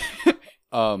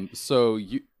 So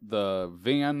the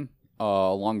van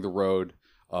along the road,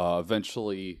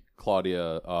 eventually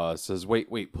Claudia says,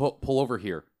 wait, pull over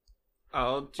here.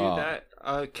 I'll do that.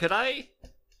 Could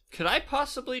I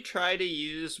possibly try to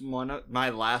use one of my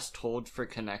last hold for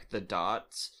connect the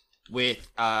dots with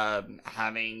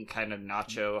having kind of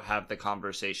Nacho have the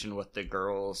conversation with the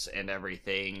girls and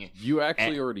everything? You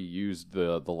actually already used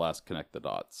the last connect the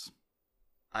dots.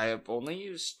 I have only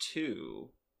used 2.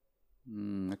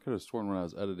 I could have sworn when I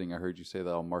was editing I heard you say that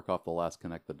I'll mark off the last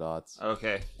connect the dots.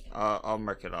 Okay, I'll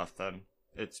mark it off then.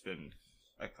 It's been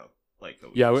a week.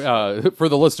 Yeah, for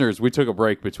the listeners, we took a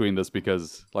break between this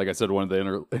because, like I said, one of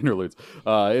the interludes.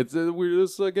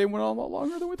 This game went on a lot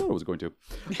longer than we thought it was going to.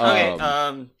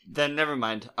 Okay, then never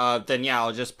mind. Then yeah,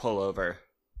 I'll just pull over.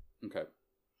 Okay.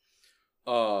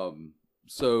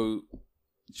 So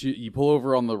you pull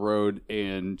over on the road,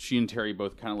 and she and Terry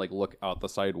both kind of like look out the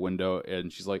side window,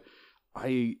 and she's like,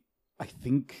 I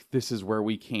think this is where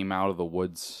we came out of the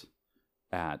woods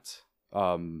at.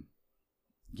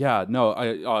 Yeah,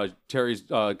 no, Terry's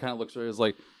kind of looks at her as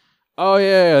like, oh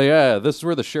yeah, this is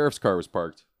where the sheriff's car was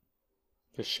parked.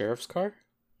 The sheriff's car?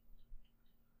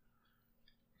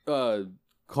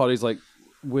 Claudia's like,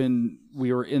 when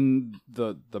we were in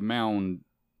the mound,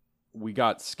 we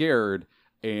got scared,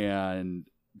 and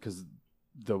because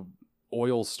the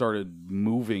oil started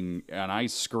moving, and I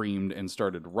screamed and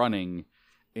started running,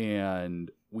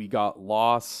 and we got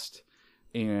lost,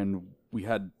 and we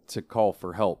had to call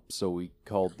for help, so we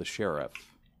called the sheriff.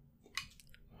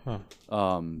 Huh.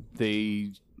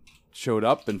 They showed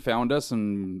up and found us,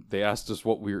 and they asked us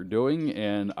what we were doing,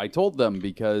 and I told them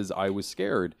because I was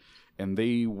scared, and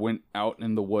they went out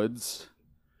in the woods,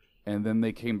 and then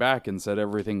they came back and said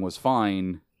everything was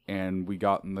fine, and we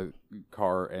got in the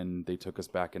car, and they took us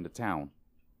back into town.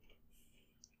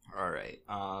 All right.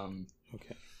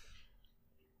 Okay.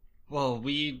 Well,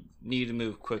 we need to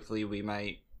move quickly. We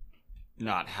might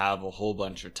not have a whole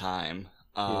bunch of time.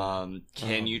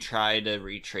 Can you try to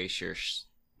retrace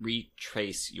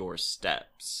your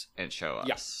steps and show us?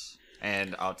 Yes.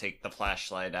 And I'll take the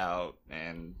flashlight out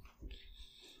and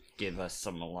give us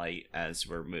some light as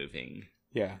we're moving.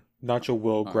 Yeah. Nacho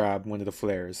will grab one of the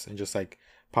flares and just like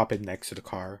pop it next to the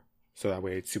car, so that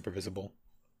way it's super visible.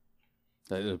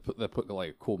 That put like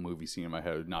a cool movie scene in my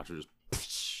head. Nacho just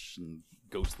and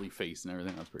ghostly face and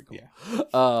everything. That's pretty cool.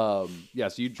 Yeah. Yeah.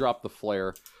 So you drop the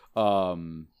flare,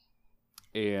 and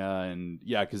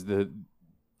yeah, because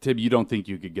Tim, you don't think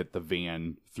you could get the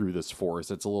van through this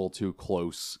forest. It's a little too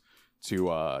close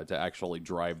to actually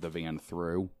drive the van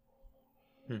through.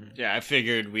 Yeah, I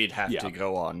figured we'd have to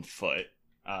go on foot.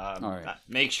 All right.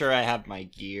 Make sure I have my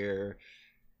gear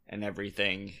and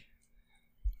everything.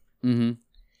 Mm-hmm.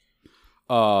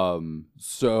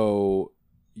 So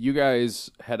you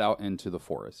guys head out into the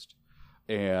forest,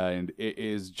 and it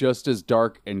is just as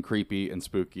dark and creepy and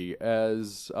spooky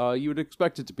as you would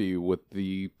expect it to be, with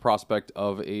the prospect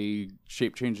of a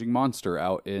shape-changing monster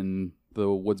out in the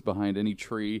woods behind any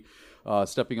tree,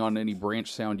 stepping on any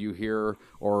branch sound you hear,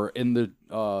 or in the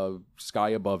sky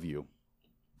above you.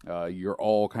 You're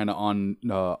all kind of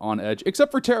on edge,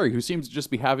 except for Terry, who seems to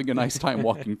just be having a nice time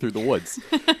walking through the woods.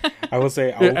 I will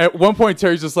say, At one point,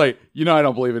 Terry's just like, I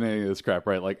don't believe in any of this crap,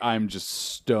 right? Like, I'm just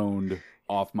stoned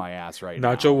off my ass right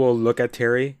now. Nacho will look at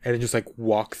Terry and then just like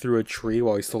walk through a tree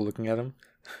while he's still looking at him.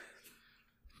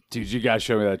 Dude, you gotta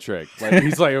show me that trick. Like,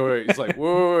 he's like,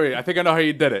 wait, I think I know how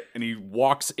you did it. And he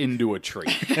walks into a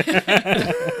tree.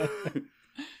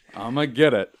 I'm gonna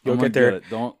get it. You'll get there.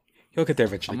 He'll get there I'm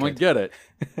eventually. gonna get it.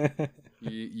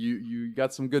 You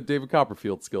got some good David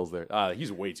Copperfield skills there.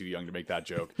 He's way too young to make that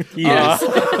joke. He is.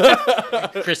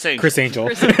 Chris Angel. Chris Angel.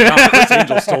 Chris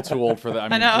Angel's still too old for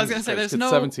that. I know. I was gonna say there's no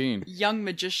 17. young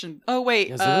magician. Oh wait,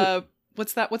 Yes,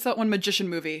 what's that one magician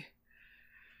movie?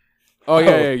 Oh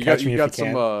yeah. You Catch Me got If You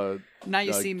some. Now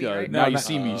You See Me, right? Now You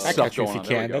See Me. I Stuff Catch You If going You on.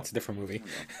 There we Can. go. That's a different movie.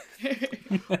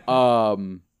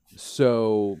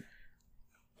 So,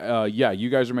 yeah, you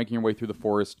guys are making your way through the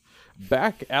forest.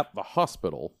 Back at the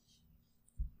hospital,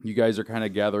 you guys are kind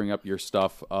of gathering up your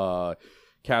stuff.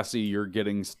 Cassie, you're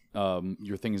getting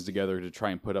your things together to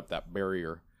try and put up that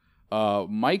barrier.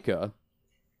 Micah,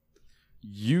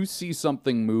 you see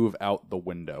something move out the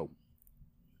window.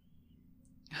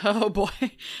 Oh boy.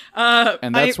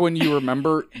 And that's when you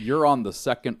remember you're on the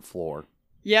second floor.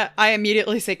 Yeah, I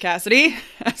immediately say Cassidy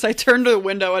as I turn to the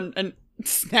window and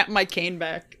snap my cane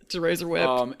back to Razor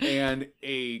Whip. And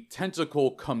a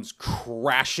tentacle comes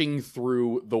crashing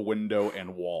through the window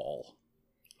and wall.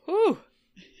 Whew.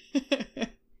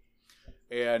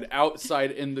 And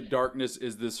outside in the darkness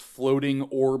is this floating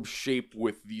orb shape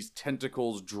with these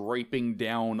tentacles draping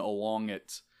down along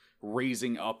it,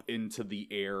 raising up into the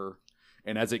air.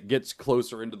 And as it gets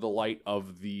closer into the light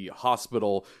of the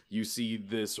hospital, you see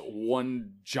this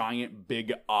one giant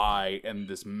big eye and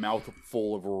this mouth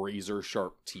full of razor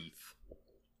sharp teeth.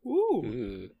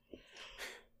 Ooh.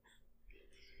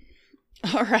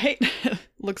 All right.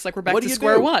 Looks like we're back What to do you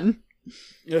square do? one.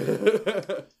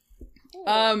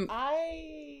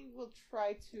 I will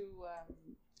try to.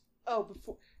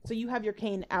 Before. So you have your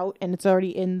cane out and it's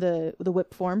already in the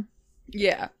whip form.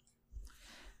 Yeah.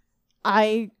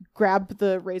 I grab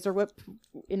the razor whip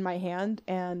in my hand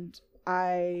and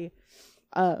I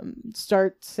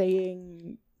start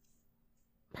saying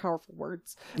powerful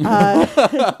words.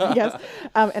 Yes.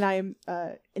 And I'm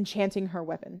enchanting her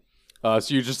weapon. So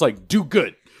you're just like, do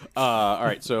good. All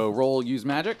right, so roll use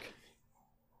magic.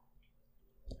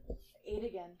 8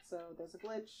 again, so there's a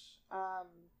glitch.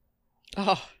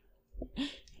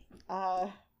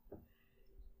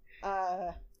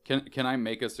 Can I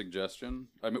make a suggestion?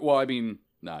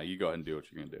 Nah, you go ahead and do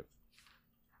what you're gonna do.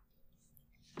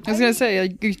 I was going to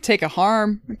say, you take a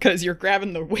harm because you're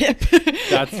grabbing the whip.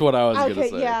 That's what I was gonna Okay,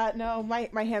 say. yeah, no,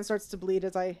 my hand starts to bleed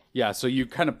as I... Yeah, so you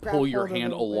kind of pull Grab your hold of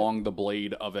hand the whip. along the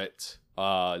blade of it,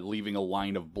 leaving a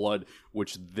line of blood,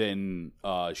 which then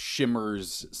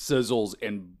shimmers, sizzles,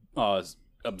 and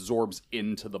absorbs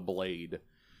into the blade,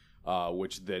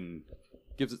 which then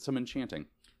gives it some enchanting.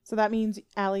 So that means,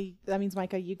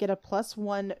 Micah, you get a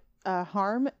 +1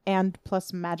 harm and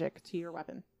plus magic to your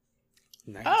weapon.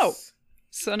 Nice. Oh.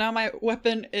 So now my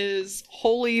weapon is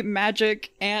holy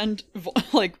magic and,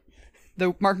 like,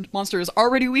 the monster is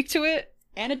already weak to it,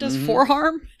 and it does 4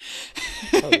 harm.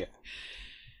 Oh, yeah.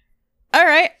 All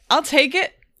right, I'll take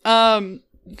it.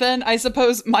 Then I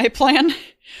suppose my plan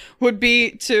would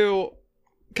be to,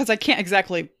 because I can't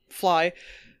exactly fly,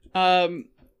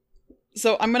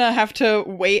 So I'm gonna have to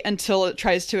wait until it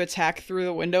tries to attack through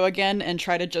the window again and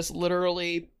try to just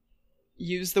literally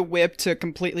use the whip to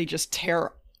completely just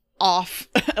tear off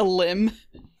a limb.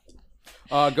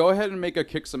 Go ahead and make a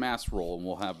kick some ass roll, and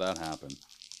we'll have that happen.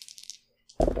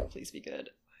 Please be good.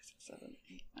 5, 6, 7,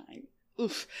 8, 9.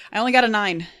 Oof. I only got a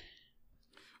 9.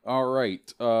 All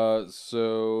right.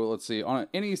 So let's see. On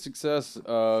any success,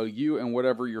 you and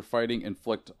whatever you're fighting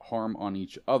inflict harm on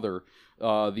each other.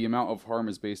 The amount of harm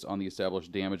is based on the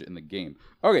established damage in the game.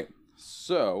 Okay.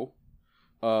 So,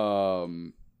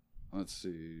 let's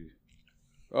see.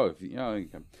 Oh, yeah.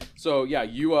 Okay. So yeah,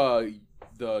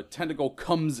 the tentacle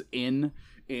comes in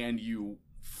and you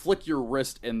flick your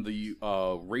wrist, and the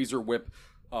razor whip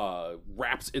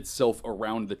wraps itself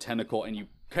around the tentacle, and you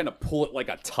kind of pull it like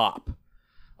a top.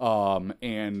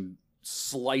 And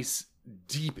slice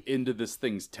deep into this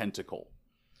thing's tentacle.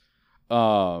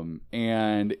 And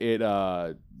it,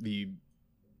 the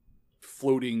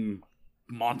floating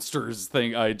monsters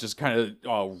thing, it just kind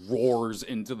of roars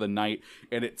into the night,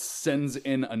 and it sends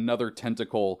in another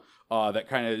tentacle that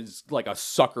kind of is like a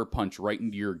sucker punch right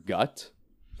into your gut.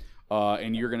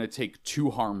 And you're going to take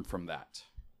 2 harm from that.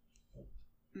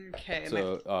 Okay.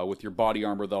 So with your body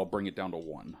armor, that'll bring it down to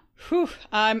 1. Whew,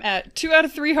 I'm at 2 out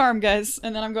of 3 harm, guys,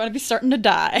 and then I'm going to be starting to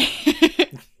die.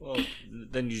 Well,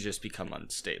 then you just become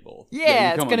unstable.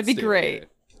 Yeah, it's you going to be become great.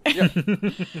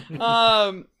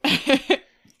 unstable.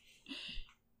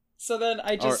 So then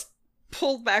I just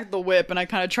pull back the whip, and I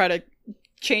kind of try to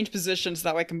change positions so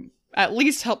that way I can at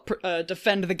least help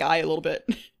defend the guy a little bit.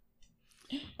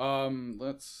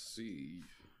 Let's see.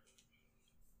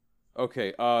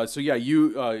 Okay, so yeah,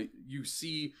 you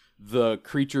see the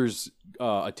creature's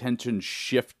attention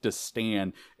shift to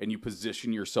Stan, and you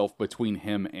position yourself between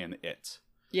him and it.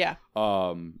 Yeah.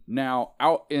 Now,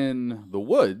 out in the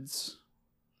woods,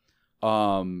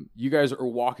 you guys are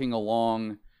walking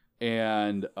along,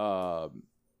 and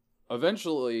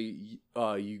eventually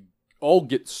you all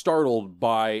get startled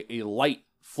by a light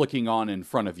flicking on in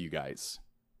front of you guys.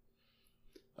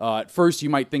 At first, you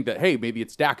might think that, hey, maybe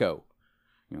it's Daco.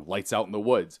 Lights out in the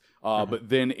woods. But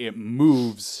then it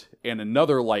moves, and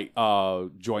another light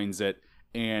joins it,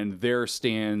 and there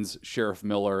stands Sheriff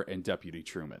Miller and Deputy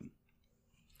Truman.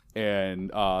 And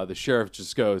the sheriff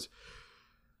just goes,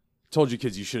 "Told you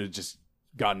kids you should have just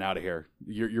gotten out of here.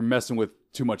 You're messing with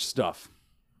too much stuff."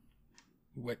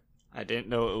 What? I didn't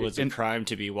know it was a crime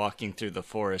to be walking through the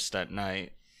forest at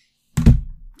night.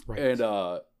 Right.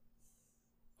 And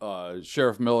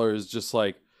Sheriff Miller is just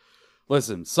like,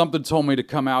 "Listen, something told me to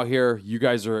come out here. You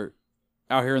guys are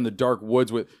out here in the dark woods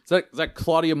with... Is that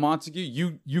Claudia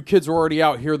Montague? You kids were already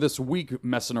out here this week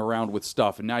messing around with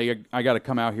stuff, and now I got to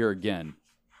come out here again."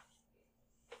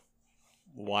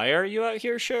 Why are you out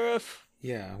here, Sheriff?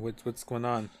 Yeah, what's going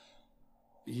on?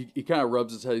 He kind of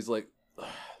rubs his head. He's like,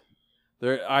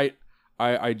 I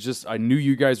knew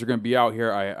you guys were going to be out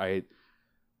here.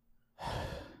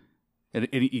 And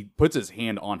he puts his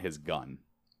hand on his gun.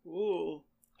 Ooh.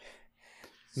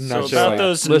 So about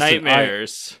those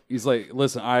nightmares. He's like,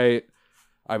 "Listen,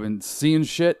 I've been seeing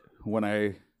shit when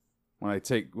I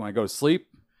go to sleep.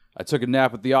 I took a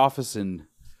nap at the office, and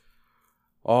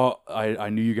I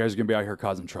knew you guys were gonna be out here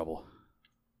causing trouble.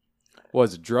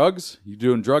 Was it drugs? You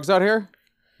doing drugs out here?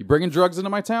 You bringing drugs into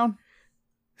my town?"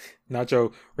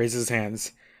 Nacho raises his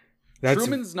hands.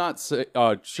 Truman's not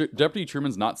Deputy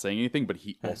Truman's not saying anything, but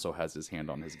he also has his hand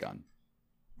on his gun.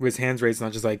 With his hands raised,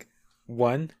 not just like,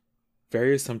 1,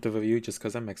 very assumptive of you just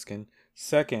because I'm Mexican.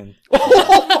 2nd.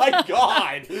 Oh my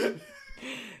god!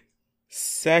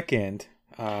 2nd,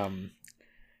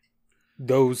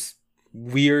 those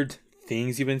weird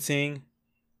things you've been seeing,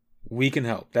 we can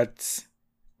help. That's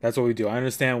what we do. I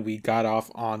understand we got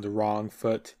off on the wrong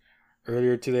foot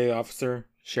earlier today, officer,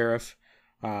 sheriff.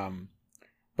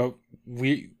 But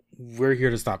we're here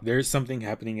to stop. There's something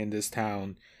happening in this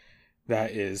town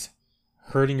that is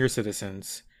hurting your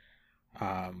citizens,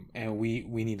 and we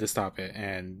need to stop it.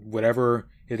 And whatever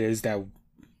it is that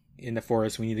in the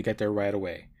forest, we need to get there right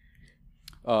away.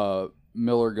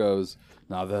 Miller goes,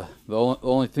 "Now the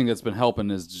only thing that's been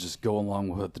helping is to just go along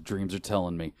with what the dreams are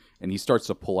telling me." And he starts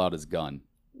to pull out his gun.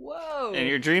 Whoa. And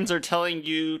your dreams are telling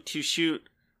you to shoot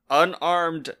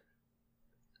unarmed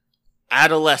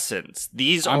adolescents.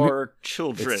 These are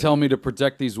children. It's telling me to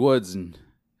protect these woods, and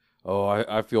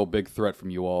I feel a big threat from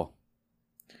you all.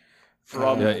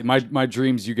 My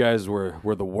dreams, you guys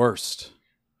were the worst.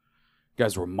 You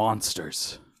guys were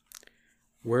monsters.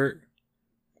 We're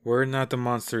not the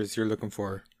monsters you're looking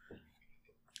for.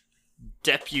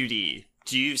 Deputy,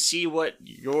 do you see what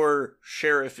your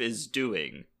sheriff is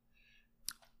doing?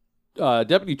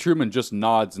 Deputy Truman just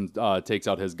nods and takes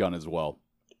out his gun as well.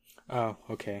 Oh,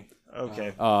 okay.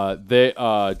 Okay.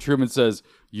 Truman says,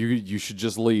 "You should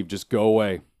just leave. Just go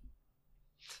away."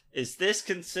 Is this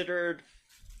considered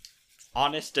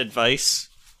honest advice?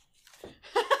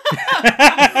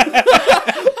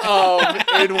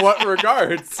 In what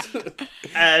regards?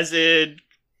 As in,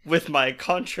 with my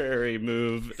contrary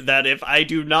move, that if I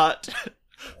do not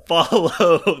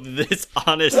follow this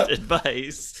honest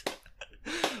advice,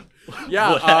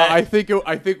 Yeah, what- I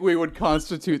think we would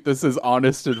constitute this as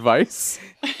honest advice.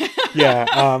 Yeah.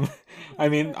 I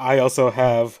mean, I also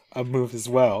have a move as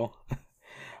well.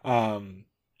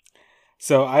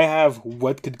 So I have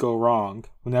what could go wrong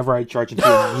whenever I charge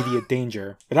into immediate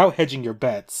danger. Without hedging your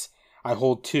bets, I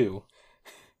hold 2.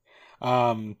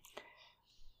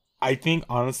 I think,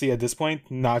 honestly, at this point,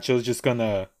 Nacho's just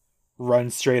gonna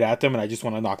run straight at them, and I just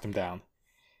want to knock them down.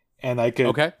 And I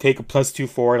could take a +2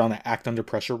 forward on an act under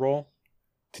pressure roll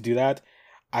to do that.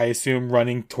 I assume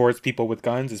running towards people with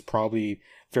guns is probably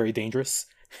very dangerous.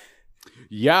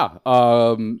 Yeah,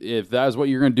 if that is what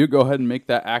you're going to do, go ahead and make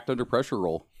that act under pressure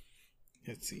roll.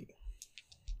 Let's see.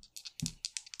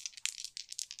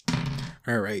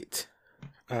 All right.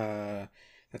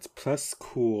 That's plus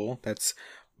cool. That's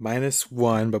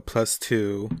 -1, but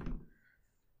 +2.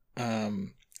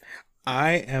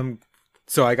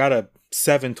 So I got a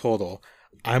 7 total.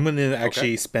 I'm going to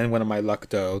actually spend one of my luck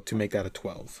dough to make that a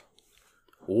 12.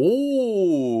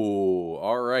 Oh,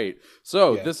 all right.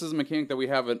 So this is a mechanic that we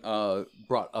haven't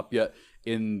brought up yet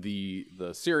in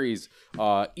the series.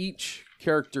 Each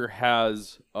character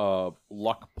has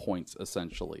luck points,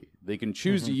 essentially. They can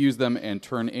choose to use them and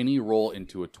turn any roll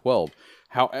into a 12.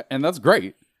 And that's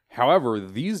great. However,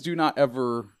 these do not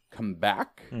ever come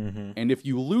back. And if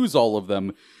you lose all of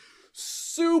them,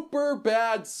 super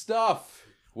bad stuff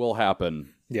will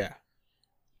happen. Yeah.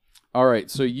 All right,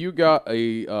 so you got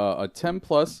a 10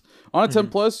 plus. On a 10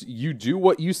 plus, you do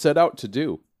what you set out to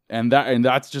do, and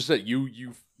that's just it. You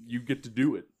get to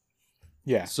do it.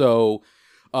 Yeah. So,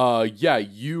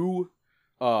 you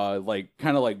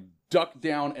kind of duck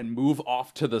down and move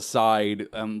off to the side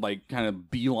and kind of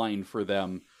beeline for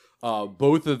them.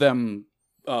 Both of them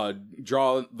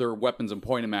draw their weapons and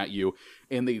point them at you,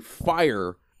 and they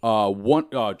fire.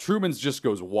 Truman's just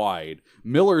goes wide.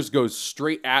 Miller's goes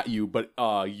straight at you, but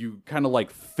you kind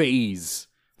of phase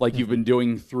you've been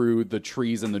doing through the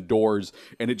trees and the doors,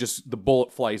 and the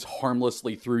bullet flies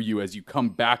harmlessly through you as you come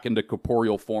back into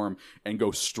corporeal form and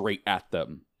go straight at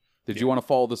them. Did you want to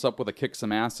follow this up with a kick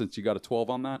some ass since you got a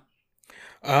 12 on that?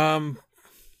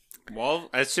 Well,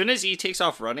 as soon as he takes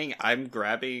off running,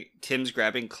 Tim's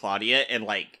grabbing Claudia and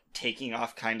taking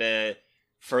off kind of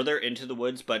further into the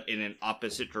woods, but in an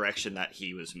opposite direction that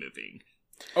he was moving.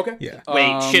 Okay. Yeah.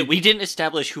 Wait, shit, we didn't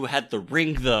establish who had the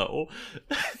ring, though.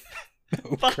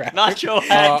 Oh, crap. Nacho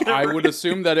had the I ring. would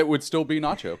assume that it would still be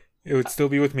Nacho. It would still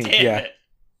be with me. Damn Yeah.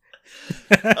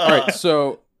 it. All right,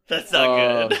 so That's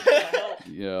not good.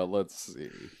 yeah, let's see.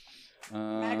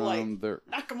 Maglite.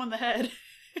 Knock him on the head.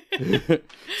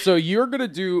 So you're gonna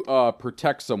do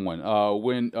protect someone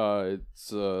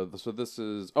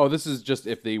this is just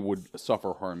if they would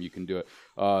suffer harm. You can do it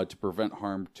to prevent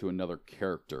harm to another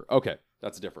character. Okay,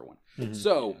 that's a different one.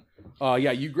 So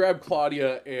you grab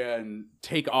Claudia and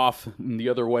take off the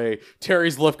other way.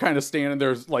 Terry's left kind of standing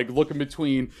there looking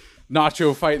between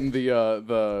Nacho fighting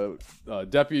the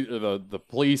deputy, the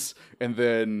police, and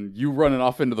then you running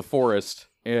off into the forest.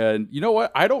 And you know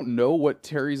what? I don't know what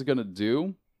Terry's gonna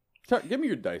do. Give me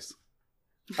your dice.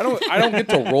 I don't get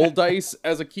to roll dice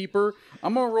as a keeper.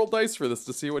 I'm gonna roll dice for this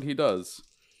to see what he does.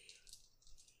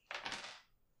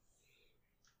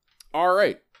 All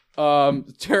right.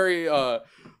 Terry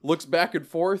looks back and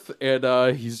forth,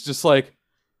 and he's just like,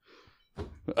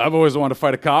 "I've always wanted to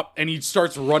fight a cop," and he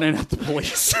starts running at the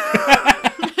police.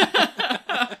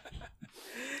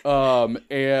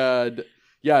 And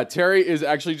yeah, Terry is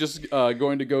actually just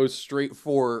going to go straight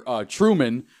for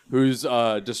Truman, who's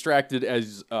distracted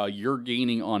as you're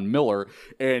gaining on Miller,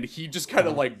 and he just kind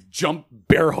of jump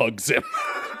bear hugs him.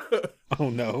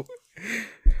 Oh no.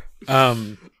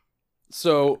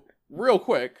 So real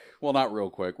quick, well, not real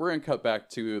quick, we're gonna cut back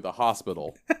to the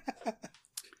hospital.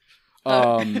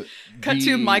 Cut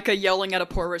to Micah yelling at a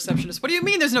poor receptionist. What do you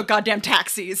mean there's no goddamn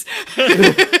taxis?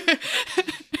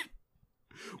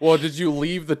 Well, did you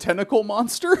leave the tentacle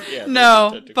monster? Yeah,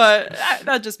 No, but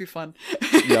that'd just be fun.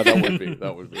 Yeah, that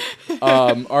would be.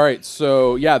 All right,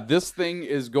 so yeah, this thing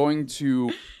is going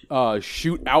to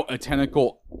shoot out a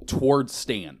tentacle towards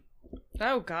Stan.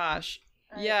 Oh gosh.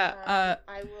 I Yeah,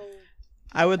 will.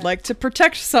 I would like to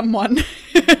protect someone.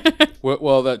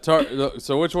 Well,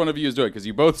 so which one of you is doing? Because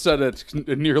you both said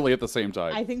it nearly at the same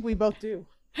time. I think we both do.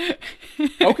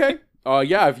 Okay.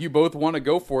 Yeah, if you both want to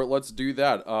go for it, let's do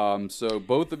that. So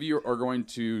both of you are going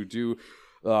to do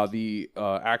the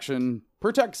action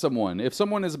protect someone. If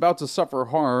someone is about to suffer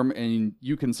harm and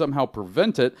you can somehow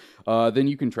prevent it, then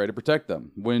you can try to protect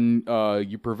them. When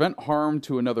you prevent harm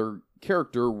to another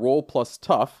character, roll plus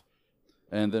tough.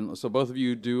 And then, so both of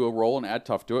you do a roll and add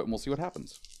tough to it, and we'll see what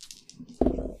happens.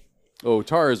 Oh,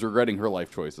 Tara is regretting her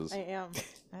life choices. I am.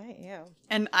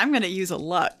 And I'm going to use a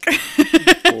luck.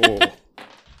 Oh.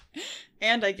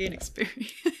 And I gain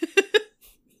experience.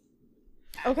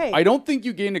 Okay. I don't think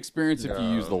you gain experience if you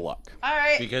use the luck. All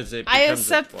right. Because it I becomes a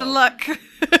accept the 12. luck.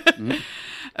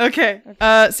 Okay.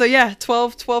 So yeah,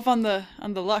 12 on the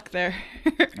luck there.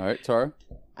 All right, Tara.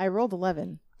 I rolled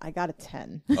 11. I got a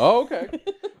 10. Oh, okay.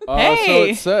 So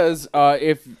Hey! it says,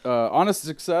 if on a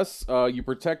success, you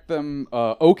protect them,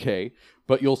 okay,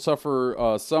 but you'll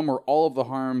suffer some or all of the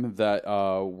harm that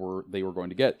they were going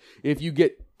to get. If you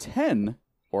get 10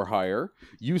 or higher,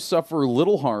 you suffer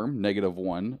little harm,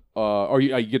 -1, or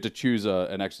you get to choose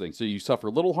an extra thing. So you suffer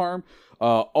little harm.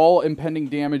 All impending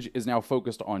damage is now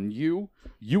focused on you.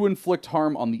 You inflict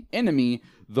harm on the enemy.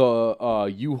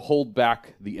 You hold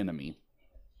back the enemy.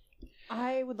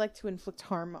 I would like to inflict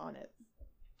harm on it.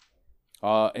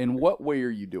 In what way are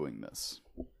you doing this?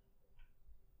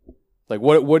 Like,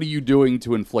 what are you doing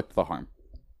to inflict the harm?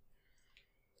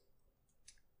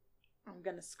 I'm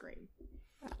gonna scream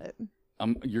at it.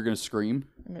 You're gonna scream.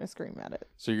 I'm gonna scream at it.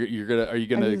 So you're gonna. Are you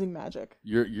gonna? I'm using magic.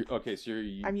 You're okay. So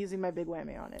you're. I'm using my big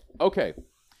whammy on it. Okay.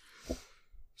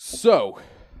 So,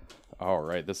 all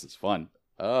right, this is fun.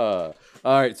 All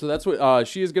right, so that's what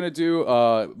she is gonna do.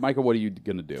 Micah, what are you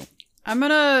gonna do? I'm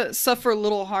gonna suffer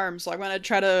little harm, so I'm gonna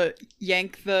try to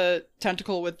yank the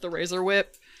tentacle with the razor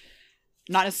whip.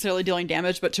 Not necessarily dealing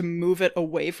damage, but to move it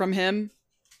away from him.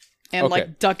 And, Okay.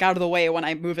 like, duck out of the way when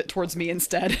I move it towards me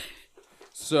instead.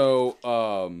 So,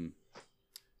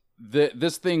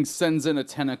 this thing sends in a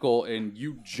tentacle, and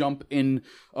you jump in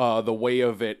the way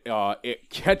of it. It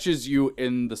catches you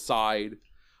in the side.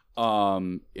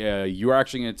 You're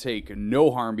actually going to take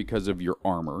no harm because of your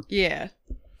armor. Yeah.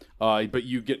 But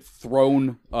you get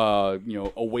thrown,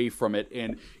 away from it,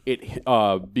 and it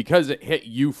because it hit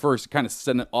you first, kind of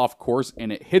sent it off course,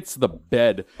 and it hits the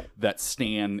bed that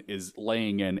Stan is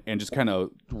laying in, and just kind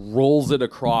of rolls it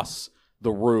across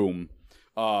the room.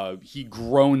 He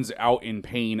groans out in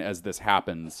pain as this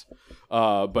happens,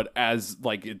 but as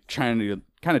like it kind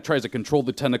of tries to control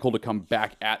the tentacle to come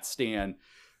back at Stan,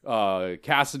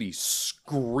 Cassidy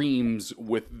screams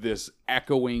with this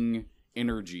echoing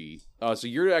energy. So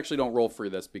you actually don't roll for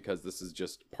this because this is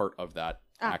just part of that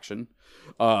action.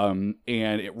 And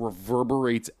it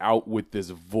reverberates out with this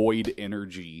void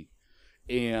energy,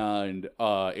 and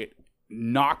it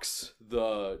knocks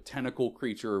the tentacle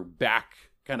creature back,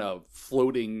 kind of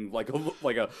floating like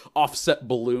a offset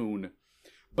balloon.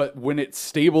 But when it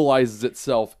stabilizes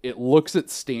itself, it looks at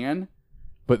Stan,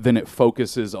 but then it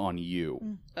focuses on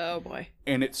you. Oh, boy.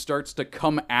 And it starts to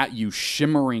come at you,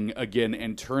 shimmering again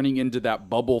and turning into that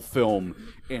bubble film,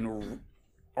 and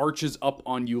arches up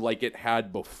on you like it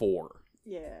had before.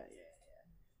 Yeah.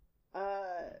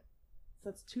 So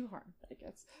it's 2 harm, I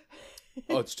guess.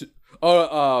 Oh, it's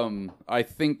I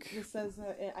think. It says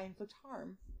I inflict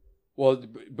harm. Well,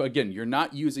 but again, you're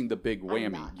not using the big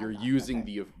whammy. not, You're I'm not, using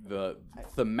okay. the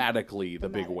thematically the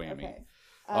big whammy. Okay.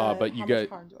 But you how get much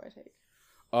harm do I take?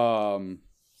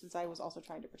 Since I was also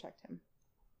trying to protect him.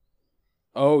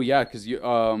 Oh yeah, because you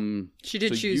She did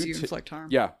so choose you you inflict harm.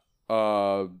 yeah.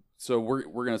 So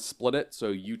we're gonna split it. So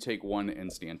you take 1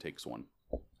 and Stan takes 1.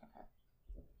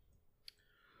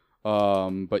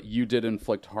 But you did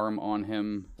inflict harm on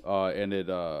him, and it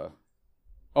yeah,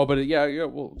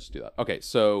 we'll just do that. Okay,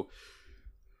 so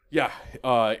yeah,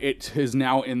 it is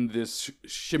now in this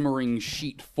shimmering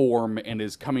sheet form and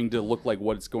is coming to look like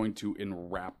what it's going to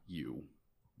enwrap you.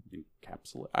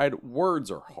 Encapsulate.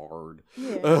 Words are hard.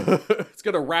 Yeah. It's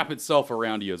gonna wrap itself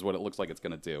around you is what it looks like it's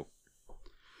gonna do.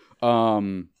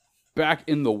 Back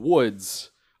in the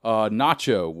woods,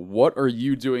 Nacho, what are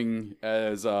you doing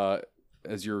as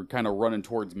you're kind of running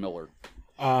towards Miller?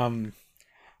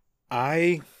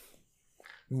 I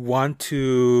want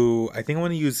to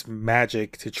use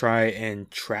magic to try and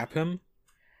trap him.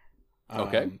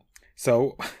 Okay.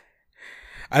 So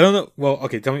I don't know. Well,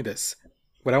 okay, tell me this.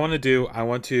 What I want to do, I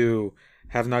want to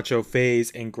have Nacho phase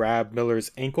and grab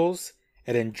Miller's ankles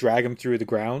and then drag him through the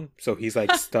ground so he's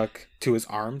like stuck to his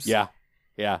arms. Yeah.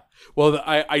 Well,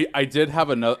 I did have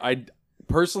another. I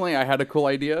had a cool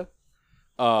idea.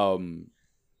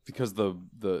 because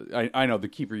I know the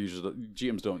keeper usually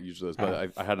GMs don't use this,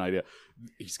 but I had an idea.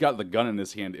 He's got the gun in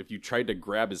his hand. If you tried to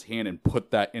grab his hand and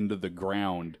put that into the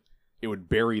ground, it would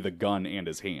bury the gun and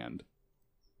his hand.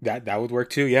 That would work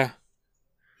too. Yeah.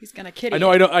 He's gonna kitty. I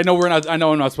know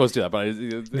I'm not supposed to do that, but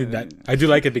I do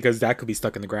like it because that could be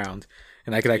stuck in the ground,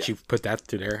 and I could actually put that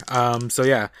through there. So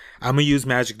yeah, I'm gonna use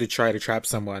magic to try to trap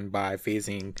someone by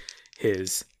phasing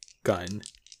his gun.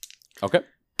 Okay.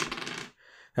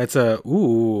 That's I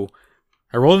rolled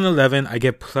an 11. I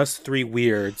get +3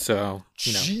 weird, so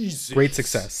Jesus. Great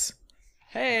success.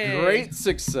 Hey. Great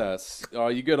success.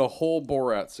 You get a whole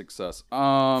Borat success.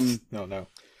 No.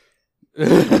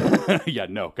 Yeah,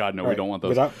 no, God, no, we don't want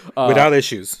those. Without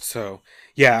issues. So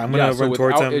yeah, I'm gonna run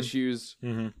towards him. Issues.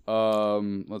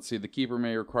 Mm-hmm. Let's see. The keeper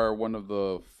may require one of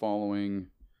the following.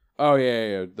 Oh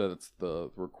yeah. That's the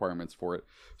requirements for it.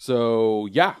 So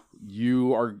yeah,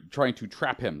 you are trying to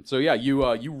trap him. So yeah, you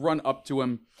run up to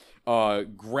him,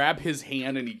 grab his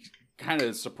hand, and he kind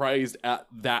of surprised at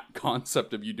that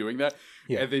concept of you doing that.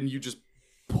 Yeah. And then you just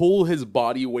pull his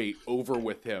body weight over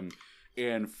with him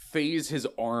and phase his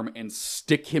arm and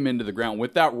stick him into the ground.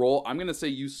 With that roll, I'm gonna say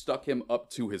you stuck him up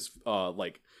to his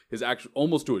his actual,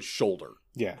 almost to his shoulder.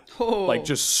 Yeah. Oh. Like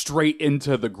just straight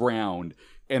into the ground,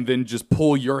 and then just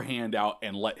pull your hand out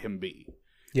and let him be.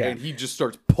 Yeah. And he just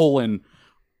starts pulling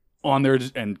on there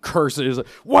and curses. Like,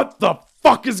 what the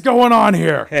fuck is going on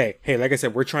here? Hey, like I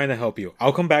said, we're trying to help you.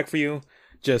 I'll come back for you.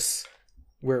 Just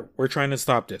we're trying to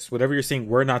stop this. Whatever you're seeing,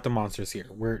 we're not the monsters here.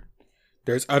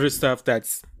 There's other stuff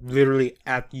that's literally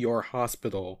at your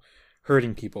hospital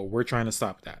hurting people. We're trying to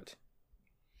stop that.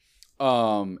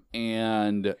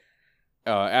 And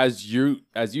as you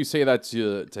say that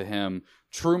to him,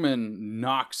 Truman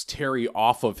knocks Terry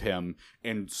off of him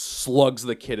and slugs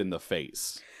the kid in the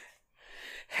face.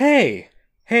 Hey,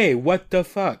 what the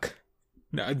fuck?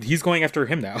 No, he's going after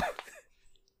him now.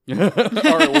 All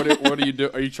right, what do you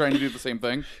do? Are you trying to do the same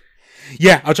thing?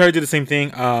 Yeah, I'll try to do the same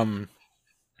thing.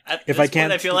 At this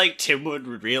point, I feel like Tim would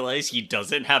realize he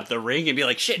doesn't have the ring and be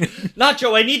like, shit,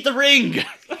 Nacho, I need the ring!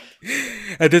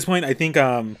 At this point, I think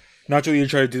Nacho either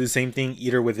try to do the same thing,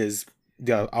 either with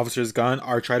the officer's gun,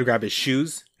 or try to grab his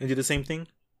shoes and do the same thing.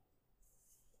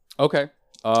 Okay.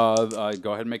 Go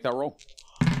ahead and make that roll.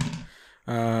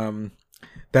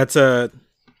 That's a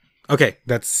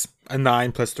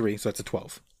 9 + 3, so that's a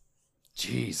 12.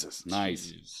 Jesus,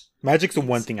 nice. Magic's the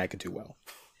one thing I could do well.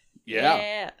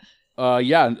 Yeah.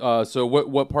 So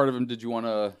what part of him did you want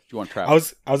to trap? I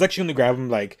was actually gonna grab him,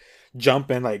 like jump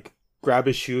and like grab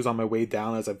his shoes on my way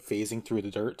down as I'm phasing through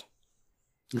the dirt.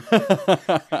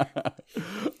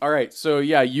 All right, so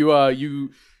yeah,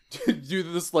 you do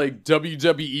this like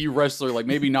WWE wrestler, like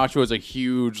maybe Nacho is a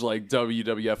huge like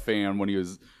WWF fan when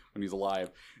he's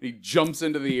alive. He jumps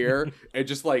into the air and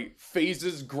just like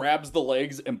phases, grabs the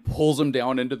legs and pulls him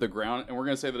down into the ground. And we're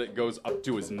gonna say that it goes up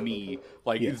to his knee,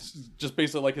 like it's just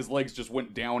basically like his legs just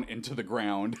went down into the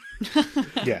ground.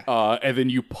 Yeah. And then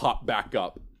you pop back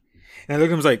up. And I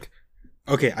look at him like,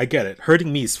 okay, I get it.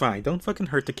 Hurting me is fine. Don't fucking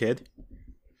hurt the kid.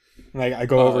 And I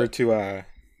go over to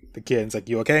the kid and it's like,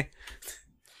 you okay?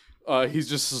 He's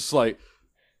just like,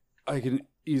 I can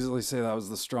easily say that was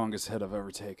the strongest hit I've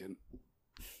ever taken.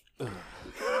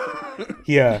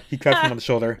 He claps him on the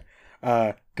shoulder.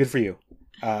 Good for you.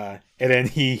 And then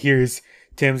he hears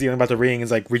Tim's yelling about the ring and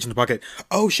is like reaching the pocket.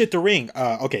 Oh shit, the ring.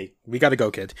 Okay, we gotta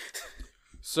go, kid.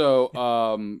 So,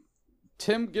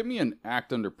 Tim, give me an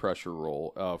act under pressure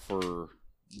roll for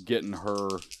getting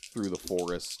her through the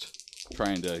forest,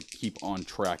 trying to keep on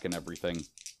track and everything.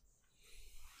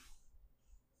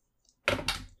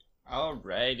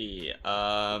 Alrighty.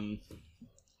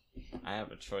 I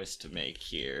have a choice to make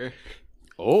here.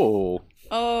 Oh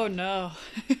no.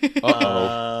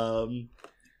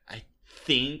 I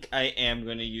think I am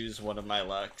going to use one of my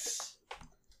lucks.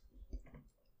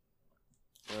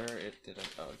 Oh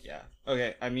yeah.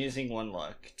 Okay, I'm using one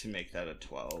luck to make that a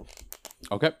 12.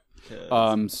 Okay.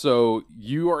 So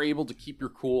you are able to keep your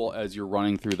cool as you're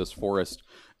running through this forest,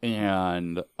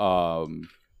 and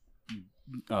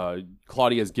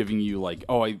Claudia's giving you like,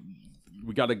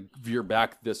 we got to veer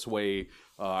back this way.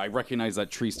 I recognize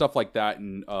that tree, stuff like that.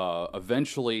 And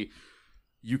eventually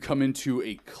you come into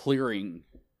a clearing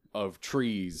of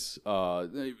trees,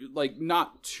 like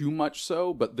not too much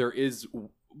so, but there is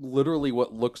literally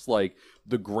what looks like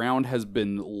the ground has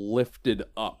been lifted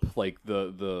up. Like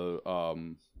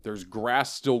there's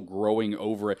grass still growing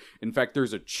over it. In fact,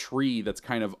 there's a tree that's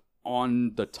kind of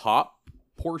on the top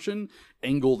portion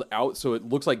angled out, so it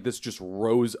looks like this just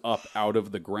rose up out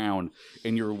of the ground,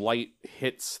 and your light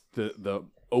hits the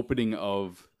opening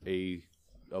of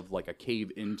like a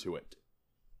cave into it.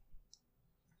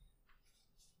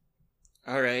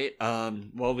 All right.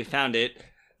 Well, we found it.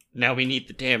 Now we need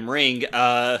the damn ring.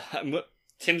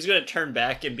 Tim's gonna turn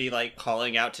back and be like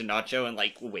calling out to Nacho and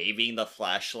like waving the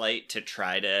flashlight to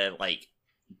try to like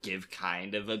give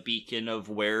kind of a beacon of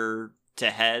where to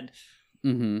head.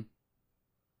 Mm-hmm.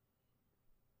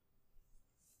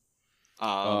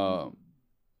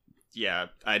 Yeah,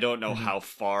 I don't know how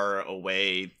far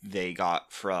away they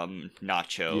got from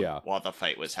Nacho while the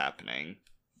fight was happening.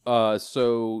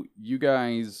 So you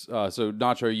guys, so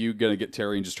Nacho, are you gonna get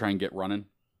Terry and just try and get running?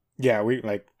 Yeah,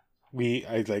 you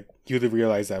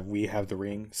realize that we have the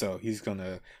ring, so he's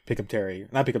gonna pick up Terry,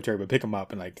 not pick up Terry, but pick him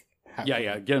up and like.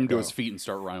 Get him to his feet and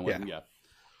start running with him. Yeah.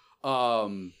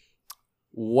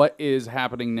 What is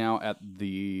happening now at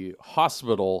the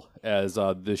hospital as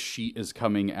the sheet is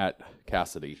coming at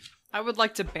Cassidy? I would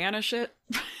like to banish it.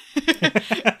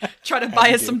 Try to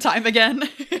buy us some time again.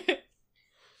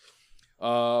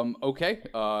 Okay.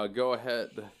 Go ahead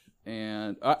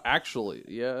and actually,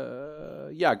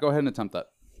 yeah. Go ahead and attempt that.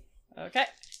 Okay.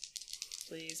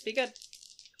 Please be good.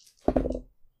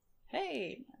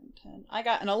 Hey, 9, 10. I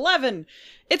got an 11.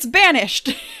 It's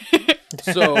banished.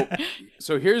 So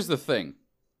here's the thing.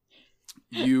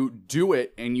 You do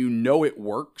it and you know it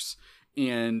works,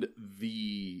 and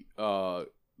the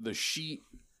sheet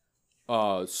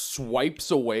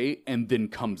swipes away and then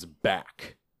comes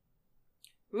back.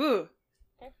 Ooh.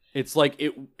 It's like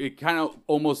it kind of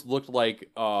almost looked like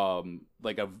a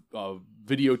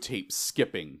videotape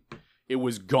skipping. It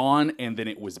was gone and then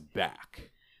it was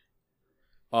back.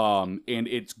 And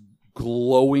it's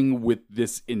glowing with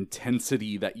this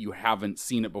intensity that you haven't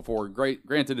seen it before.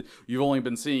 Granted, you've only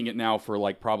been seeing it now for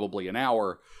like probably an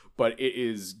hour, but it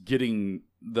is getting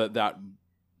that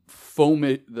foam,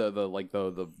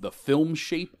 the film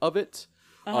shape of it.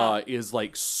 Is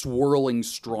like swirling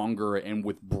stronger and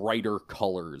with brighter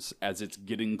colors as it's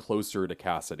getting closer to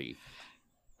Cassidy.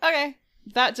 Okay,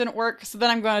 that didn't work, so then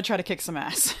I'm going to try to kick some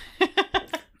ass.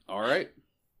 All right.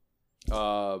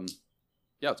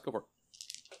 Yeah, let's go for it.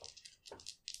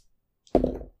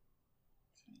 9, 10.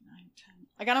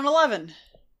 I got an 11.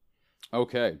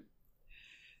 Okay.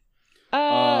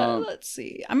 Let's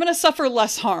see. I'm going to suffer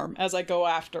less harm as I go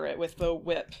after it with the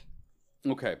whip.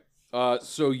 Okay.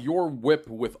 So your whip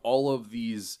with all of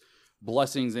these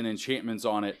blessings and enchantments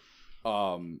on it,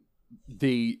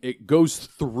 it goes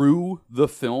through the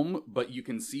film, but you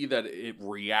can see that it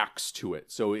reacts to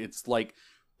it. So it's like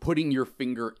putting your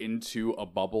finger into a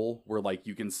bubble where like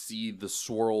you can see the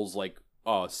swirls like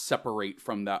separate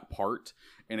from that part,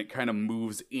 and it kind of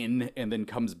moves in and then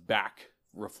comes back,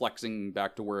 reflecting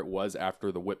back to where it was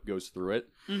after the whip goes through it.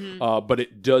 Mm-hmm. But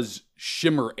it does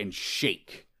shimmer and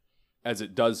shake as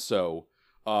it does so.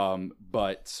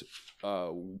 But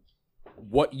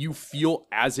what you feel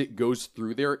as it goes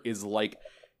through there is like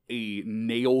a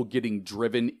nail getting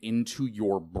driven into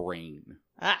your brain.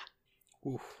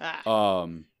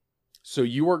 So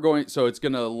you are going. So it's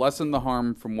going to lessen the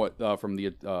harm from what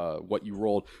you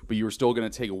rolled, but you are still going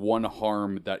to take 1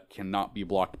 harm that cannot be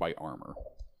blocked by armor.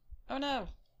 Oh no!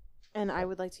 And I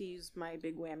would like to use my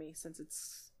big whammy since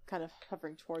it's kind of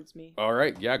hovering towards me. All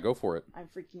right, yeah, go for it. I'm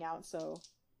freaking out, so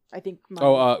I think.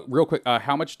 Real quick,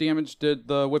 how much damage did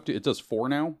the whip do? It does 4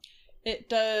 now. It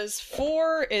does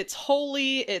 4. It's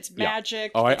holy. It's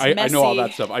magic. Oh, it's I know all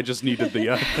that stuff. I just needed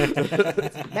the.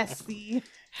 It's messy.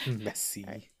 Messy.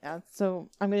 Right, yeah, so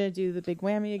I'm gonna do the big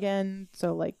whammy again.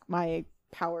 So like my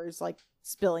power's like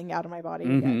spilling out of my body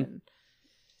again. And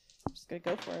I'm just gonna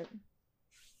go for it.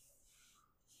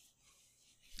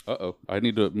 I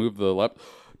need to move the left.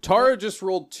 Tara just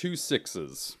rolled 2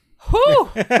 6s. Whoo!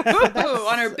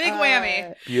 On her big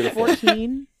whammy. Beautiful.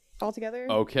 14 altogether.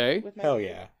 Okay. With my Hell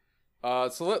yeah.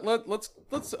 So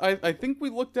let's. I think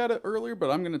we looked at it earlier, but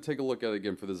I'm gonna take a look at it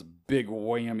again for this big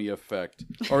whammy effect,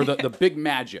 or the big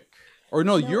magic. Or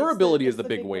no, your it's ability the- is it's the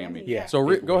big whammy. whammy, Yeah. So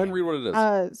Big go ahead and whammy. read what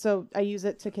it is. So I use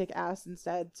it to kick ass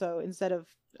instead. So instead of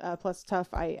plus tough,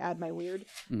 I add my weird.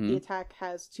 The attack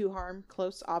has 2 harm,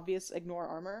 close, obvious, ignore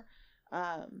armor.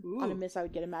 On a miss, I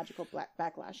would get a magical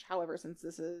backlash. However, since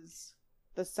this is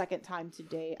the second time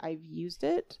today I've used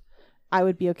it, I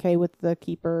would be okay with the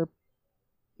keeper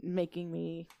making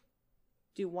me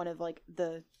do one of like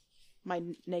my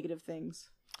negative things.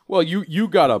 Well, you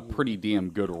got a pretty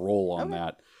damn good roll on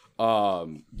that.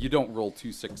 You don't roll 2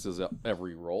 6s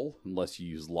every roll unless you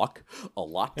use luck a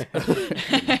lot.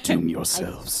 Doom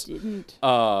yourselves. I didn't.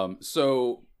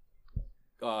 So,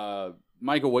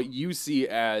 Michael, what you see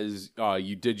as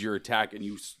you did your attack and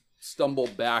you stumble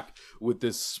back with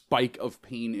this spike of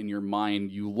pain in your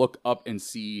mind, you look up and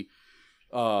see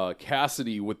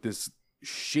Cassidy with this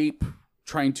shape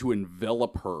trying to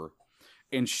envelop her,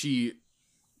 and she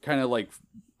kind of like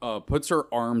puts her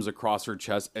arms across her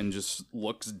chest and just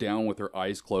looks down with her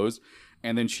eyes closed.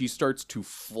 And then she starts to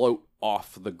float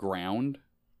off the ground.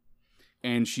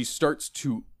 And she starts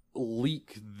to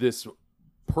leak this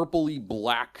purpley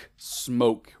black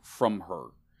smoke from her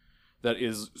that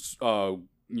is,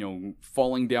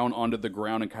 falling down onto the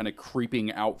ground and kind of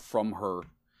creeping out from her.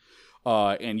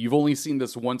 And you've only seen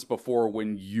this once before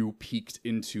when you peeked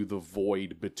into the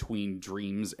void between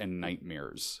dreams and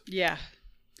nightmares. Yeah.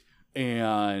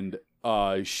 And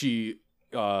Cassidy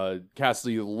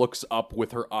looks up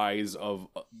with her eyes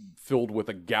filled with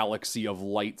a galaxy of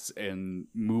lights and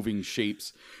moving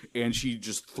shapes, and she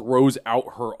just throws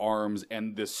out her arms,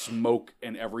 and this smoke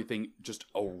and everything just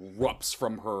erupts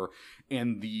from her,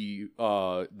 and the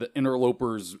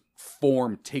interloper's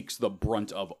form takes the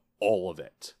brunt of all of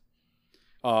it.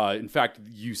 In fact,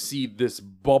 you see this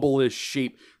bubble-ish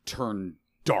shape turn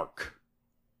dark.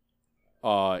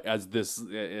 There's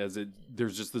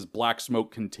just this black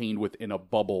smoke contained within a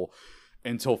bubble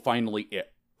until finally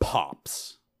it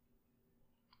pops.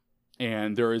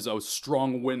 And there is a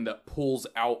strong wind that pulls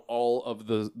out all of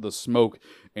the smoke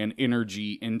and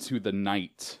energy into the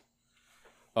night.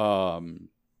 And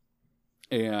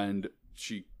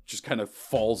she just kind of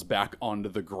falls back onto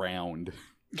the ground.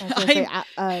 I was gonna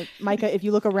say, Micah, if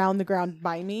you look around the ground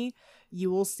by me, you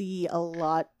will see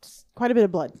quite a bit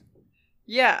of blood.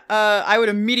 Yeah, I would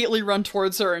immediately run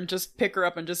towards her and just pick her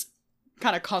up and just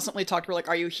kind of constantly talk to her like,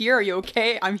 are you here? Are you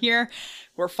okay? I'm here.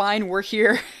 We're fine. We're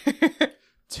here.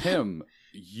 Tim,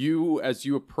 as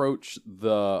you approach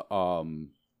the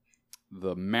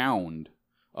mound,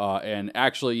 and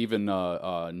actually even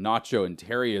Nacho and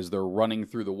Terry, as they're running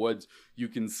through the woods, you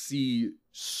can see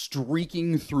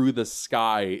streaking through the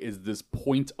sky is this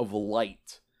point of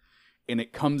light. And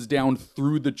it comes down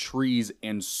through the trees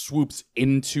and swoops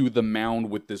into the mound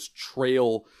with this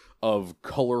trail of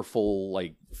colorful,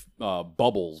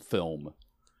 bubble film,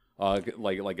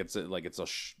 it's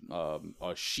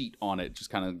a sheet on it, just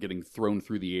kind of getting thrown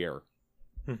through the air,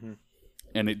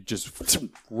 and it just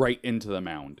right into the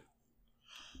mound.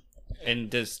 And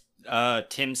does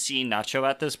Tim see Nacho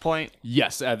at this point?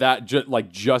 Yes, at that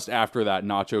just after that,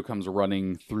 Nacho comes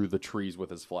running through the trees with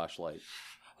his flashlight.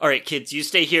 All right, kids, you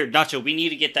stay here. Nacho, we need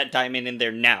to get that diamond in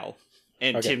there now.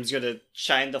 And okay. Tim's going to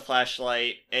shine the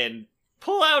flashlight and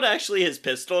pull out actually his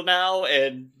pistol now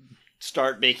and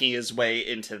start making his way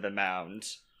into the mound.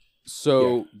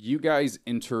 So you guys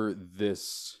enter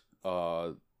this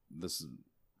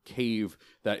cave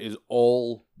that is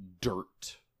all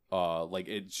dirt.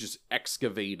 It's just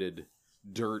excavated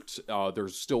dirt.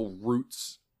 There's still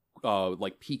roots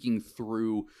peeking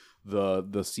through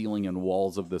the ceiling and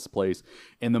walls of this place.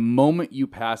 And the moment you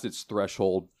pass its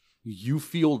threshold, you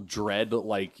feel dread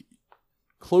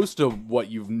close to what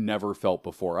you've never felt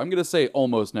before. I'm gonna say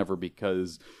almost never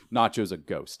because Nacho's a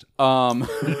ghost.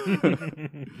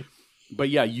 But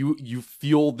yeah, you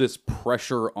feel this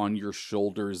pressure on your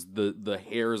shoulders. The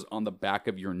hairs on the back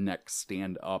of your neck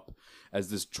stand up as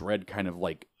this dread kind of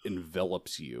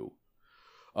envelops you.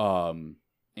 And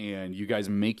you guys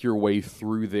make your way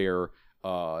through there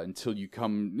until you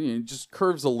come, it just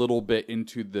curves a little bit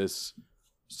into this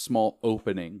small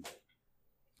opening,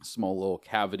 small little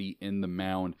cavity in the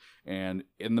mound, and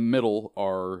in the middle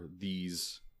are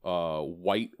these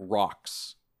white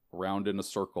rocks round in a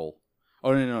circle.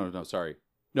 Oh, no, sorry.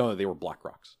 No, they were black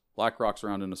rocks. Black rocks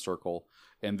round in a circle,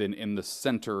 and then in the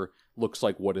center looks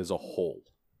like what is a hole.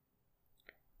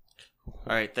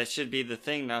 Alright, that should be the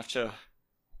thing, Nacho.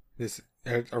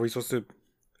 Are we supposed to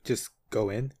just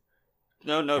go in?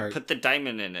 No, right. Put the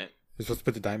diamond in it. We're supposed to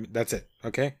put the diamond. That's it.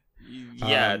 Okay.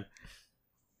 Yeah.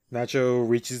 Nacho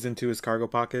reaches into his cargo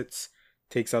pockets,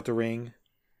 takes out the ring.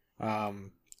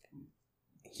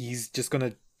 He's just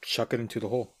gonna chuck it into the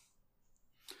hole.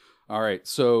 All right.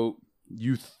 So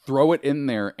you throw it in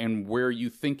there, and where you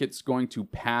think it's going to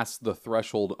pass the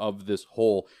threshold of this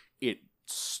hole, it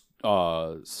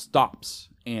stops,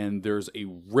 and there's a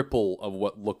ripple of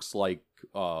what looks like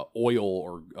oil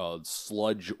or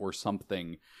sludge or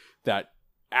something that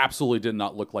absolutely did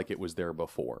not look like it was there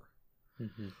before.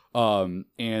 Mm-hmm.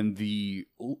 And the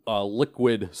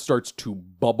liquid starts to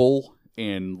bubble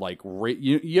and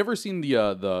you ever seen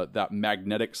that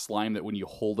magnetic slime that when you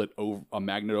hold it over a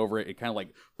magnet over it, it kind of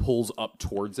pulls up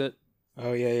towards it?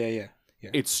 Oh yeah.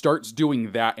 It starts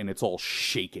doing that, and it's all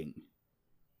shaking.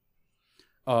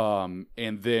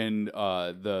 And then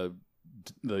the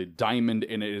diamond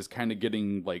in it is kind of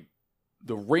getting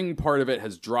the ring part of it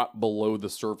has dropped below the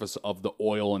surface of the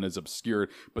oil and is obscured,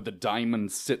 but the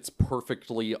diamond sits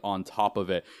perfectly on top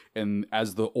of it. And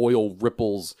as the oil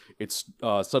ripples, it's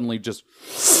suddenly just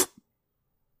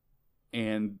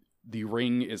and the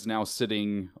ring is now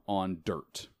sitting on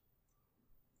dirt.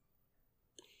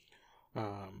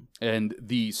 And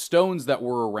the stones that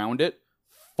were around it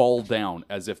fall down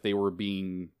as if they were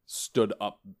being stood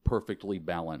up perfectly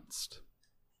balanced.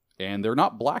 And they're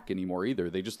not black anymore either.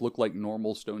 They just look like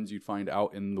normal stones you'd find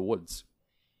out in the woods.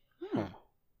 Huh.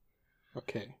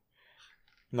 Okay.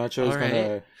 Nacho's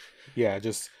gonna,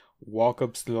 just walk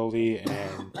up slowly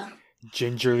and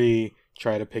gingerly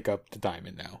try to pick up the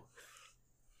diamond now.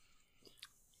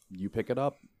 You pick it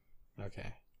up.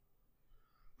 Okay.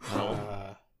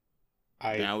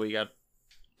 Now we got.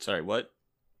 Sorry, what?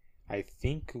 I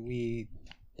think we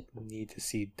need to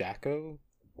see Daco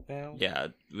now. Yeah,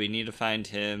 we need to find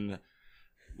him.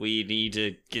 We need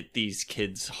to get these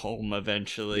kids home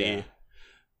eventually. Yeah.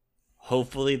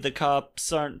 Hopefully the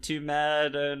cops aren't too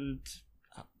mad and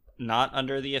not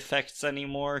under the effects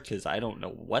anymore, because I don't know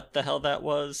what the hell that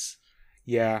was.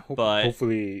 Yeah, But-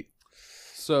 hopefully.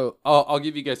 So I'll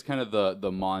give you guys kind of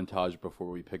the montage before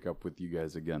we pick up with you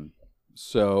guys again.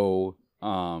 So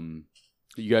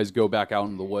you guys go back out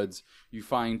in the woods. You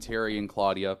find Terry and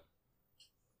Claudia.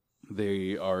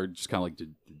 They are just kind of like,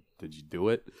 did you do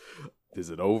it? Is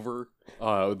it over?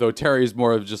 Though Terry's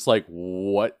more of just like,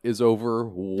 what is over?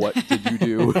 What did you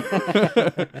do?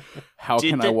 How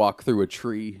Did can I the- walk through a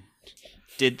tree?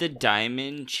 Did the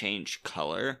diamond change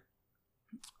color?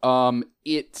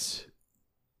 It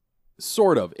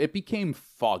sort of. It became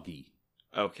foggy.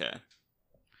 Okay.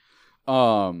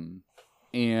 And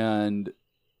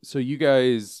so you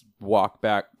guys walk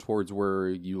back towards where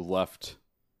you left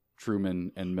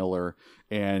Truman and Miller,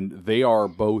 and they are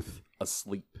both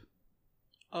asleep.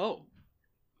 Oh.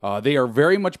 They are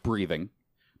very much breathing,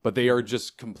 but they are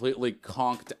just completely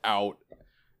conked out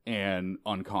and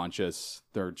unconscious.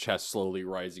 Their chest slowly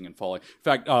rising and falling. In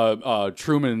fact,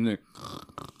 Truman...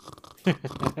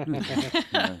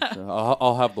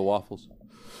 I'll have the waffles.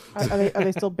 Are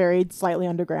they still buried slightly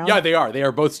underground? Yeah, they are. They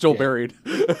are both still buried.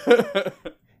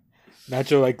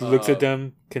 Nacho looks at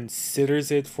them,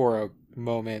 considers it for a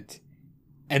moment,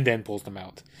 and then pulls them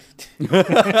out.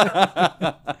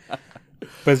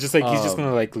 But it's just like he's just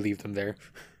gonna leave them there.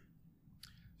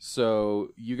 So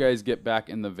you guys get back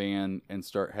in the van and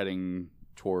start heading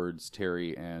towards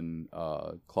Terry and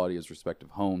Claudia's respective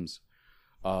homes.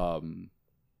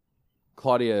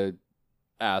 Claudia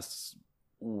asks,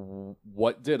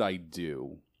 "What did I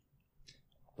do?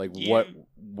 Like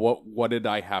what did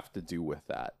I have to do with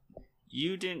that?"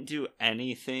 You didn't do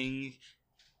anything.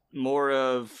 More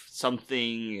of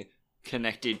something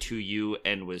connected to you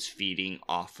and was feeding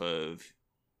off of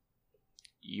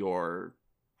your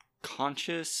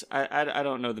conscious. I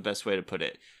don't know the best way to put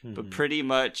it, but pretty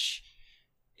much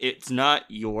it's not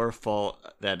your fault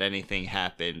that anything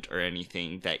happened or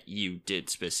anything that you did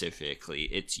specifically.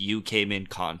 It's you came in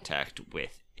contact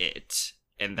with it,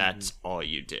 and that's all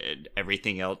you did.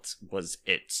 Everything else was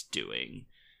its doing.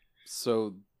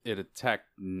 So it attacked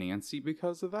Nancy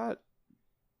because of that?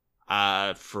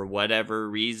 For whatever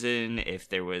reason, if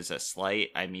there was a slight,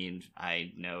 I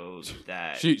know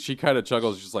that She kind of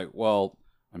chuckles. She's like, "Well,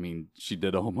 she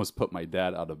did almost put my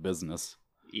dad out of business."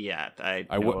 yeah, I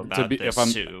I know would- to about be- this if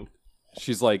I'm- too.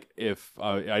 She's like, "If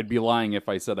I'd be lying if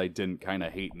I said I didn't kind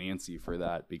of hate Nancy for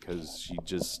that, because she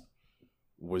just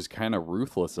was kind of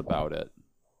ruthless about it."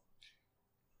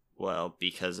 Well,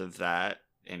 because of that,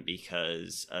 and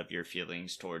because of your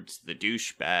feelings towards the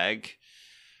douchebag,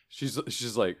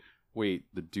 She's like, "Wait,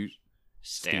 the dude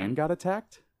Stan Stan. got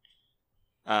attacked?"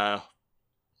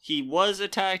 He was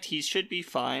attacked. He should be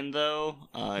fine, though.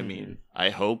 I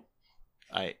hope.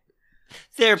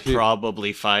 They're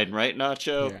probably fine, right,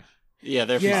 Nacho? Yeah,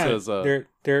 they're Yeah, fine. says,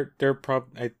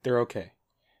 they're okay.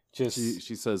 Just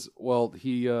She says, "Well,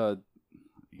 he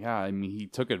he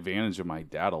took advantage of my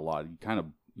dad a lot.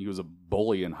 He was a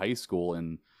bully in high school,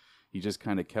 and he just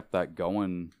kind of kept that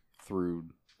going through,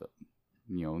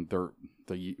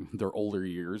 their older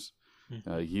years.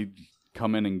 He'd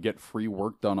come in and get free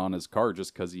work done on his car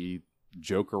just because he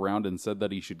joke around and said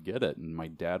that he should get it, and my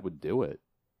dad would do it."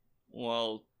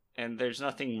 Well, and there's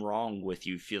nothing wrong with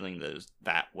you feeling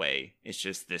that way. It's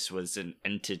just this was an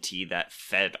entity that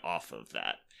fed off of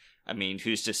that.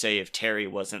 Who's to say if Terry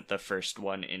wasn't the first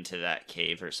one into that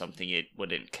cave or something, it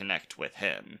wouldn't connect with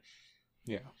him.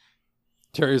 yeah.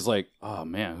 Terry's like, "Oh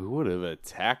man, who would have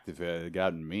attacked if it had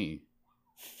gotten me?"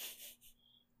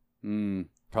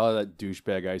 Probably that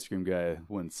douchebag ice cream guy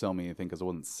wouldn't sell me anything because I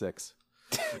wasn't 6.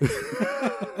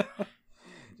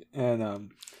 And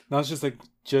now it's just like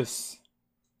just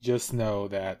know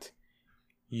that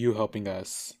you helping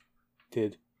us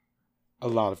did a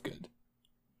lot of good.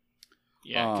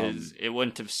 Yeah, because it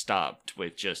wouldn't have stopped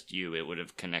with just you. It would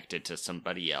have connected to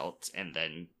somebody else and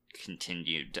then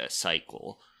continued to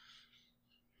cycle.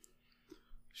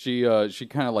 She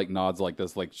kind of like nods like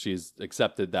this, like she's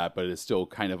accepted that, but is still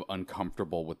kind of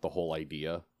uncomfortable with the whole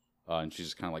idea. And she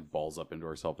just kind of like balls up into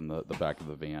herself in the back of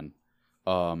the van.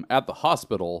 At the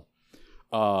hospital,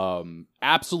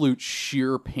 absolute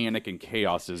sheer panic and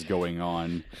chaos is going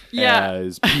on. Yeah.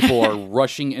 As people are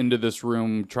rushing into this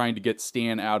room, trying to get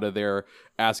Stan out of there,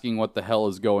 asking what the hell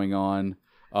is going on.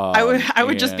 I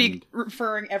would just be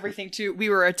referring everything to, we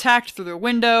were attacked through the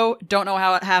window, don't know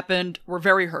how it happened, we're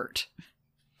very hurt.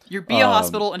 You be a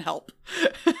hospital and help.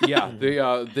 Yeah,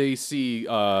 they see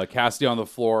Cassidy on the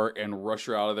floor and rush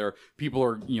her out of there. People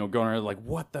are going around like,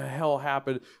 what the hell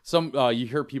happened? Some you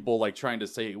hear people like trying to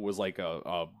say it was like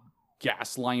a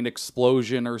gas line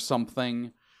explosion or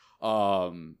something,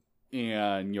 and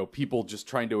people just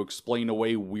trying to explain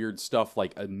away weird stuff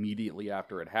like immediately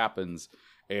after it happens.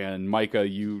 And Micah,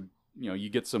 you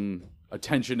get some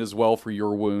attention as well for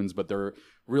your wounds, but they're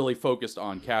really focused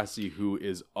on Cassie, who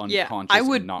is unconscious. I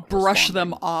would and not brush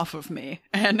responding. them off of me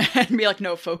and be like,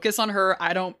 no, focus on her.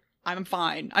 I'm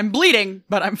fine. I'm bleeding,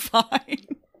 but I'm fine.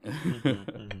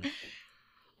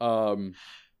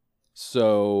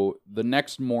 So the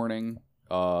next morning,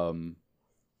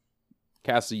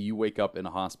 Cassie, you wake up in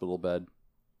a hospital bed.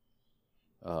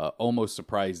 Almost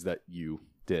surprised that you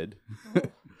did.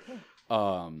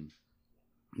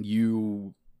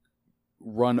 You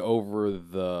run over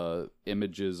the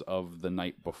images of the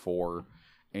night before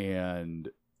and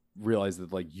realize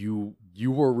that like you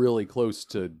were really close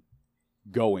to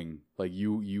going. Like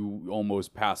you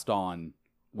almost passed on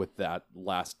with that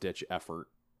last ditch effort.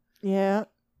 Yeah.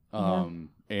 And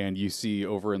you see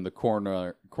over in the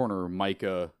corner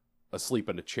Micah asleep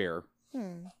in a chair.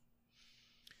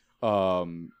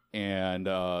 And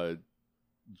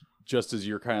just as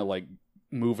you're kind of like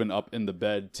moving up in the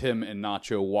bed, Tim and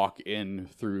Nacho walk in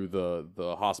through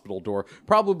the hospital door,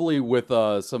 probably with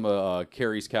some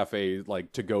Carrie's Cafe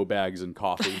like to-go bags and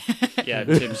coffee. Yeah,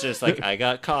 Tim's just like, I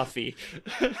got coffee.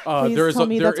 There's tell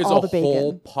me that's all the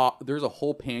whole bacon. there's a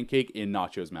whole pancake in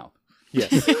Nacho's mouth. Yes.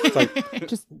 It's like,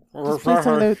 Just please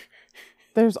tell me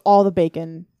there's all the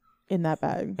bacon in that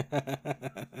bag.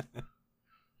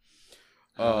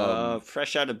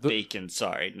 Fresh out of bacon.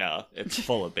 Sorry, no, it's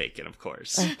full of bacon, of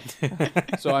course.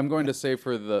 So I'm going to say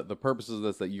for the purposes of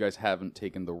this that you guys haven't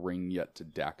taken the ring yet to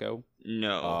Daco.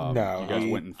 No, no. You guys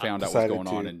we went and found out what's decided going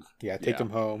on, and take them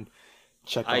home.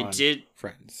 Check on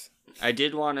friends. I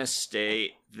did want to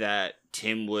state that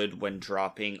Tim would, when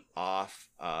dropping off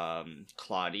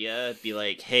Claudia, be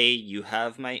like, hey, you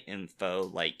have my info.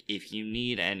 Like, if you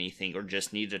need anything or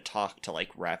just need to talk to, like,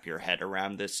 wrap your head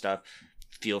around this stuff,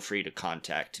 feel free to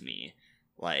contact me.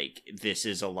 Like, this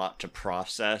is a lot to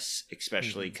process,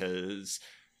 especially because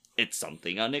it's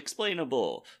something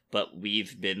unexplainable. But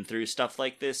we've been through stuff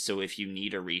like this, so if you need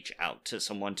to reach out to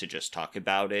someone to just talk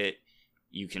about it,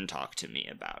 you can talk to me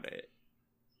about it.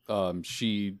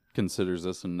 She considers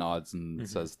this and nods and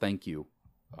says, thank you.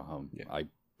 I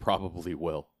probably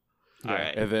will. All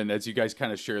right. And then as you guys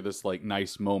kind of share this like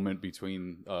nice moment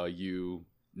between you,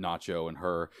 Nacho, and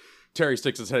her, Terry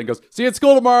sticks his head and goes, see you at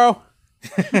school tomorrow.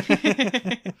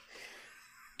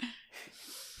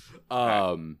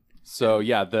 So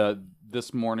yeah,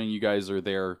 this morning you guys are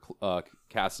there.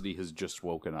 Cassidy has just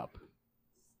woken up.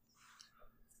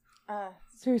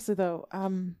 Seriously though,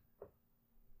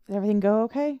 did everything go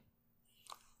okay?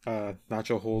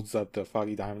 Nacho holds up the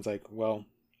foggy diamonds like, well,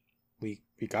 we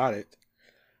got it.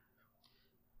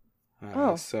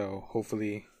 So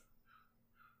hopefully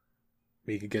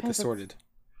we could get this sorted.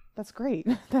 That's great.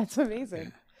 That's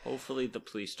amazing. Yeah. Hopefully the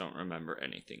police don't remember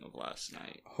anything of last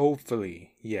night.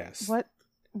 Hopefully, yes. What?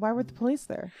 Why were the police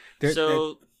there? That's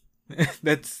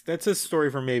a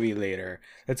story for maybe later.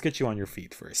 Let's get you on your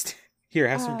feet first. Here,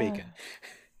 have some bacon.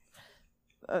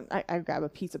 I grab a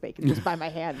piece of bacon just by my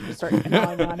hand and just start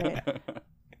gnawing on it.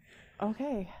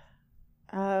 Okay.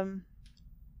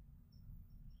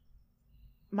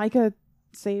 Micah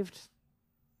saved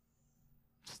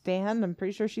Stan. I'm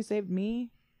pretty sure she saved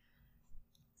me.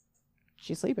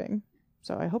 She's sleeping,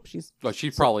 so I hope she's... Well,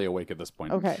 she's probably awake at this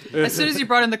point. Okay. As soon as you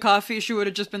brought in the coffee, she would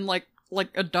have just been like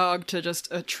a dog to just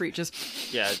a treat.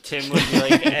 Just Yeah, Tim would be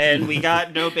like, and we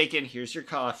got no bacon, here's your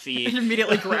coffee. and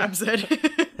immediately grabs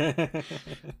it.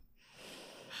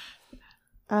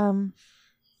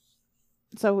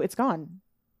 So it's gone.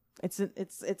 It's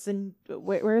in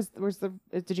where's the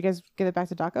did you guys get it back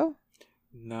to Daco?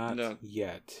 Not No.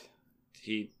 yet.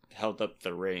 He held up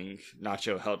the ring.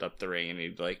 Nacho held up the ring, and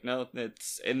he'd be like, no,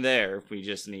 it's in there. We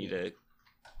just need to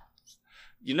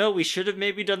You know, we should have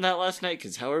maybe done that last night,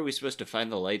 because how are we supposed to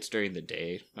find the lights during the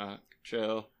day,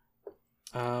 Joe?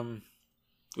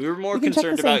 We were more We can check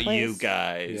concerned the same about you place.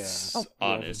 guys, Yeah.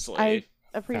 honestly. I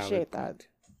appreciate Valid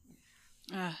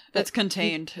that. It's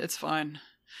contained. It's fine.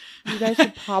 You guys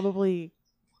should probably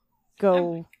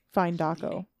go find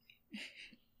Daco.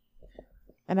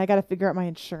 And I got to figure out my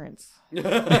insurance.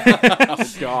 Oh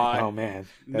God! Oh man.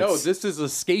 No, That's- this is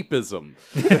escapism.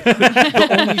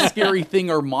 The only scary thing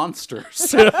are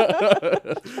monsters,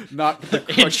 not the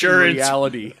crushing Insurance.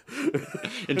 reality.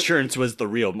 Insurance was the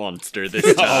real monster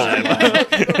this time.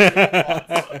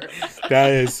 that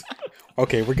is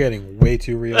okay. We're getting way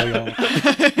too real,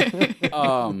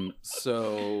 y'all.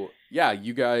 So yeah,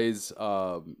 you guys.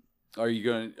 Are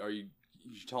you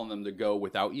telling them to go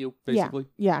without you? Basically.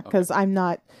 Yeah, because I'm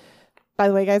not. By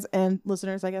the way, guys and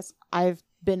listeners, I guess I've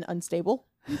been unstable.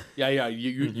 Yeah.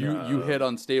 You hit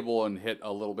unstable and hit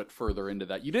a little bit further into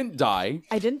that. You didn't die.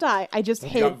 I didn't die. I just You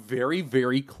hit. got very,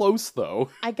 very close though.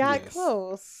 I got Yes.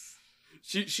 close.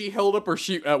 She held up her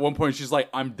sheet at one point. She's like,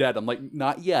 "I'm dead." I'm like,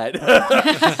 "Not yet."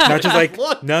 Not just like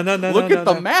look, no. look no, at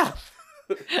the no. math.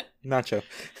 Nacho.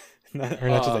 Or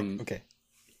not just Um, like okay.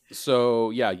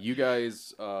 So yeah, you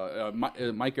guys,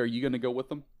 Mike, are you gonna go with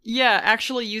them? Yeah,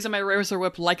 actually using my razor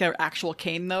whip like an actual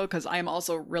cane though, because I am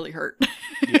also really hurt.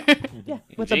 Yeah,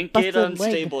 with a Didn't get busted leg.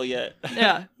 unstable yet.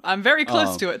 Yeah, I'm very close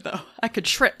Um, to it though. I could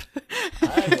trip.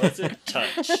 I wasn't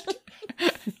touched.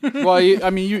 Well, I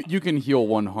mean, you can heal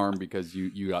one harm because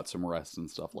you got some rest and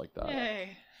stuff like that.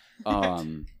 Yay.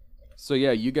 So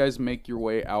yeah, you guys make your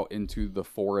way out into the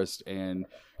forest and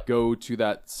go to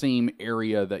that same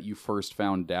area that you first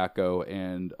found Daco,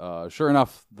 and sure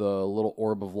enough, the little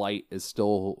orb of light is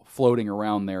still floating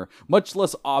around there. Much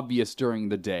less obvious during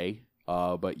the day,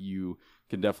 but you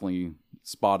can definitely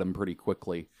spot him pretty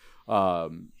quickly.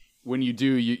 When you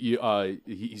do,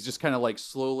 he's just kind of like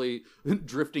slowly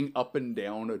drifting up and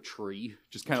down a tree,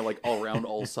 just kind of like all around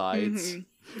all sides.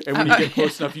 And when you get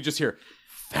close enough, you just hear,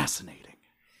 "Fascinating."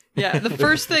 Yeah, the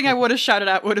first thing I would have shouted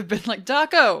out would have been like,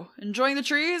 Daco, enjoying the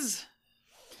trees?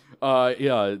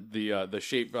 Yeah, the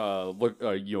shape, look,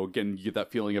 again, you get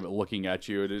that feeling of it looking at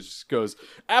you, and it just goes,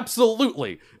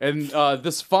 "Absolutely." And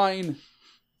this fine,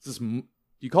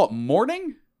 you call it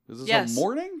morning? Is this Yes. a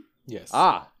morning? Yes.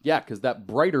 Yeah, because that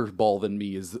brighter ball than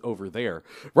me is over there.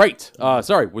 Right.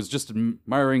 Sorry, was just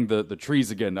admiring the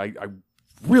trees again. I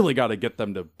really got to get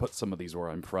them to put some of these where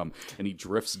I'm from. And he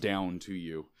drifts down to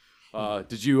you.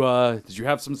 Did you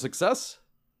have some success?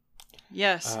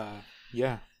 Yes.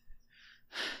 Yeah.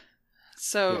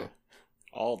 So yeah.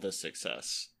 All the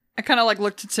success. I kind of like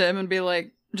looked to Tim and be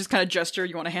like, just kind of gesture,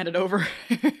 you want to hand it over?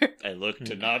 I look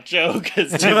to Nacho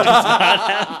because Tim does not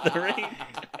have the ring.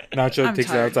 Nacho I'm takes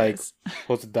it tired out, of like this.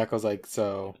 holds the deck. I was like,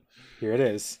 so here it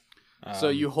is. So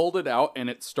you hold it out, and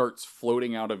it starts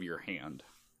floating out of your hand.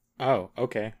 Oh,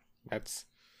 okay. That's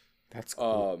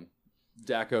cool.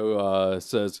 Daco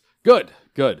says, Good.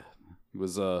 It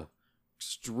was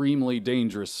extremely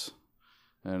dangerous,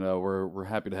 and we're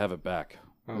happy to have it back.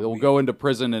 Oh, It'll go into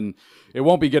prison, and it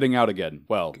won't be getting out again.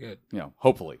 Well, Good.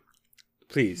 Hopefully.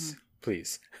 Please.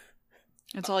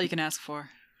 That's all you can ask for.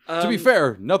 To be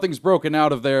fair, nothing's broken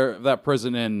out of that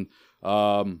prison in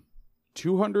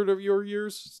 200 of your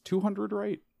years. It's 200,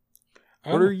 right?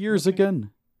 What are years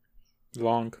again?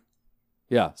 Long.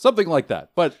 Yeah, something like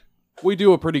that. But we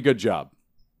do a pretty good job.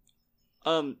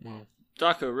 Wow.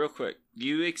 Daco, real quick.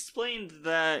 You explained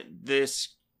that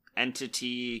this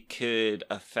entity could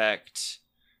affect,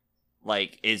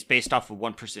 is based off of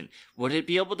one person. Would it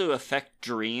be able to affect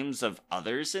dreams of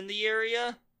others in the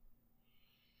area?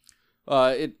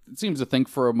 It seems to think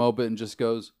for a moment and just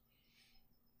goes,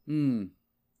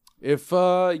 If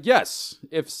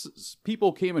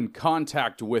people came in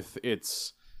contact with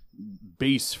its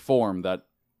base form, that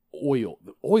oil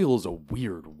is a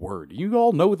weird word. You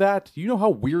all know that? You know how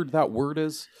weird that word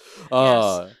is?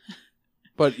 Yes.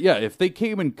 But yeah, if they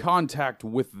came in contact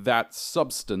with that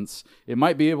substance, it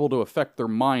might be able to affect their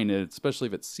mind, and especially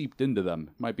if it seeped into them,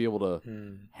 it might be able to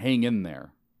hang in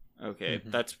there. Okay,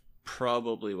 that's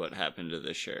probably what happened to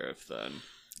the sheriff then.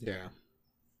 Yeah.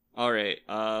 All right.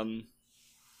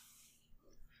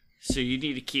 So you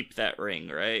need to keep that ring,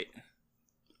 right?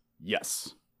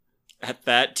 Yes. At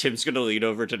that, Tim's gonna lean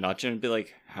over to Nacho and be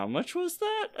like, "How much was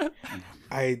that?"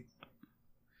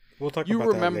 We'll talk You about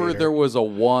that remember later. there was a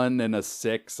 1 and a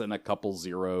 6 and a couple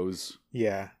zeros.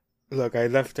 Yeah. Look, I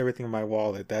left everything in my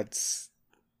wallet. That's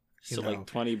So You know. like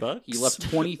 $20. You left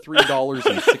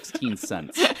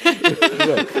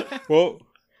 $23.16. Look,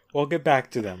 we'll get back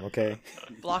to them, okay?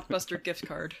 Blockbuster gift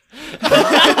card.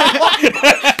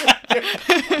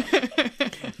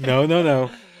 No.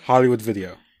 Hollywood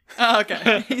Video. Oh,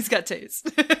 okay. He's got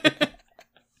taste.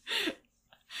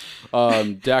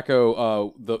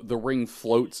 Daco, the ring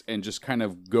floats and just kind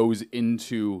of goes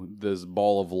into this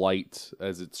ball of light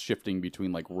as it's shifting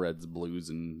between like reds, blues,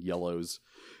 and yellows.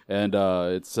 And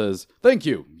it says, "Thank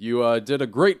you. You did a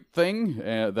great thing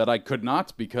that I could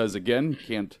not because, again,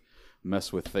 can't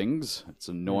mess with things. It's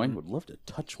annoying. Would love to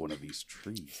touch one of these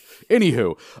trees.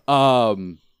 Anywho,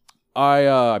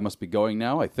 I must be going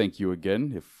now. I thank you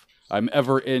again. If I'm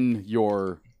ever in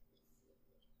your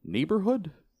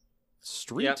neighborhood,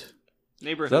 street." Yep.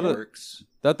 Neighborhood works.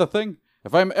 That the thing?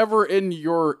 If I'm ever in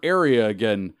your area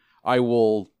again, I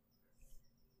will...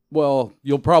 Well,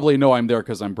 you'll probably know I'm there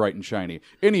because I'm bright and shiny.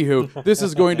 Anywho, this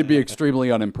is going to be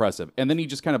extremely unimpressive. And then he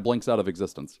just kind of blinks out of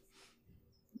existence.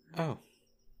 Oh.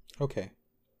 Okay.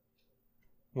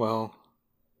 Well,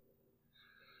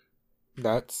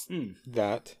 that's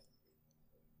that.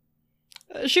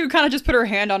 She would kind of just put her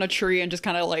hand on a tree and just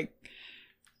kind of like,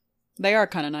 they are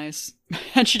kind of nice.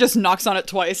 And she just knocks on it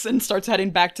twice and starts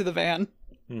heading back to the van.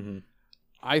 Mm-hmm.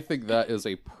 I think that is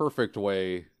a perfect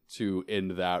way to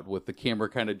end that, with the camera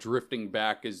kind of drifting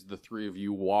back as the three of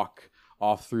you walk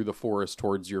off through the forest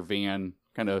towards your van,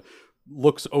 kind of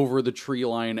looks over the tree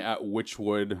line at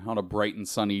Witchwood on a bright and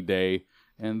sunny day,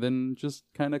 and then just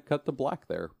kind of cut to black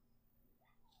there.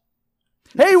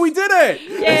 Hey, we did it!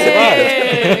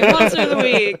 Yay! Monster of the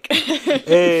week.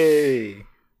 Hey!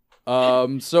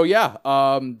 So yeah,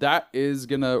 that is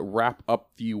gonna wrap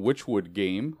up the Witchwood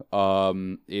game.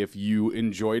 If you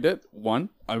enjoyed it,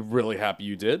 I'm really happy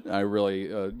you did. I really,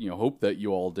 hope that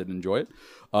you all did enjoy it.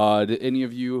 Did any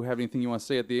of you have anything you want to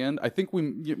say at the end? I think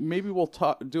maybe we'll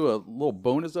do a little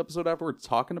bonus episode afterwards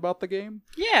talking about the game.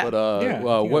 Yeah.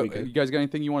 But what you guys got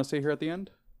anything you want to say here at the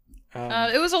end?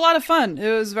 It was a lot of fun.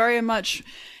 It was very much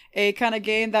a kind of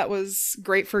game that was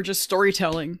great for just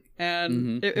storytelling,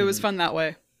 and it was fun that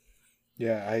way.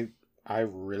 Yeah, I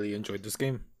really enjoyed this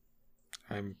game.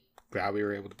 I'm glad we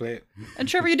were able to play it. And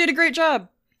Trevor, you did a great job.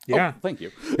 Yeah, Thank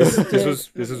you. this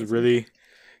was really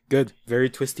good. Very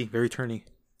twisty, very turny.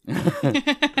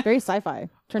 Very sci-fi.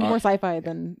 Turned more sci-fi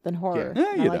than horror.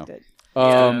 Yeah, I liked it.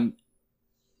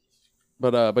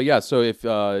 But yeah, so if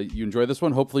you enjoy this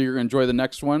one, hopefully you're going to enjoy the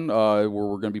next one, where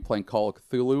we're going to be playing Call of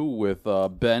Cthulhu with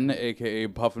Ben, a.k.a.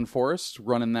 Puffin Forest,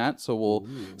 running that. So we'll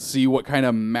see what kind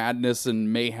of madness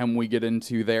and mayhem we get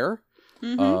into there.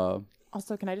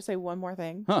 Also, can I just say one more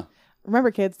thing? Huh.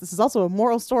 Remember, kids, this is also a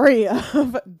moral story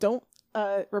of don't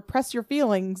repress your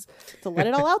feelings, to let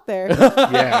it all out there,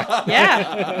 Yeah.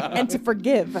 Yeah. and to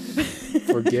forgive.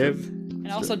 Forgive.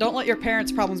 And also, don't let your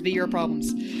parents' problems be your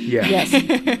problems. Yeah. Yes.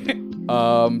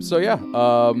 So yeah,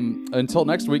 until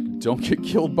next week, don't get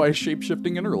killed by a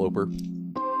shape-shifting interloper.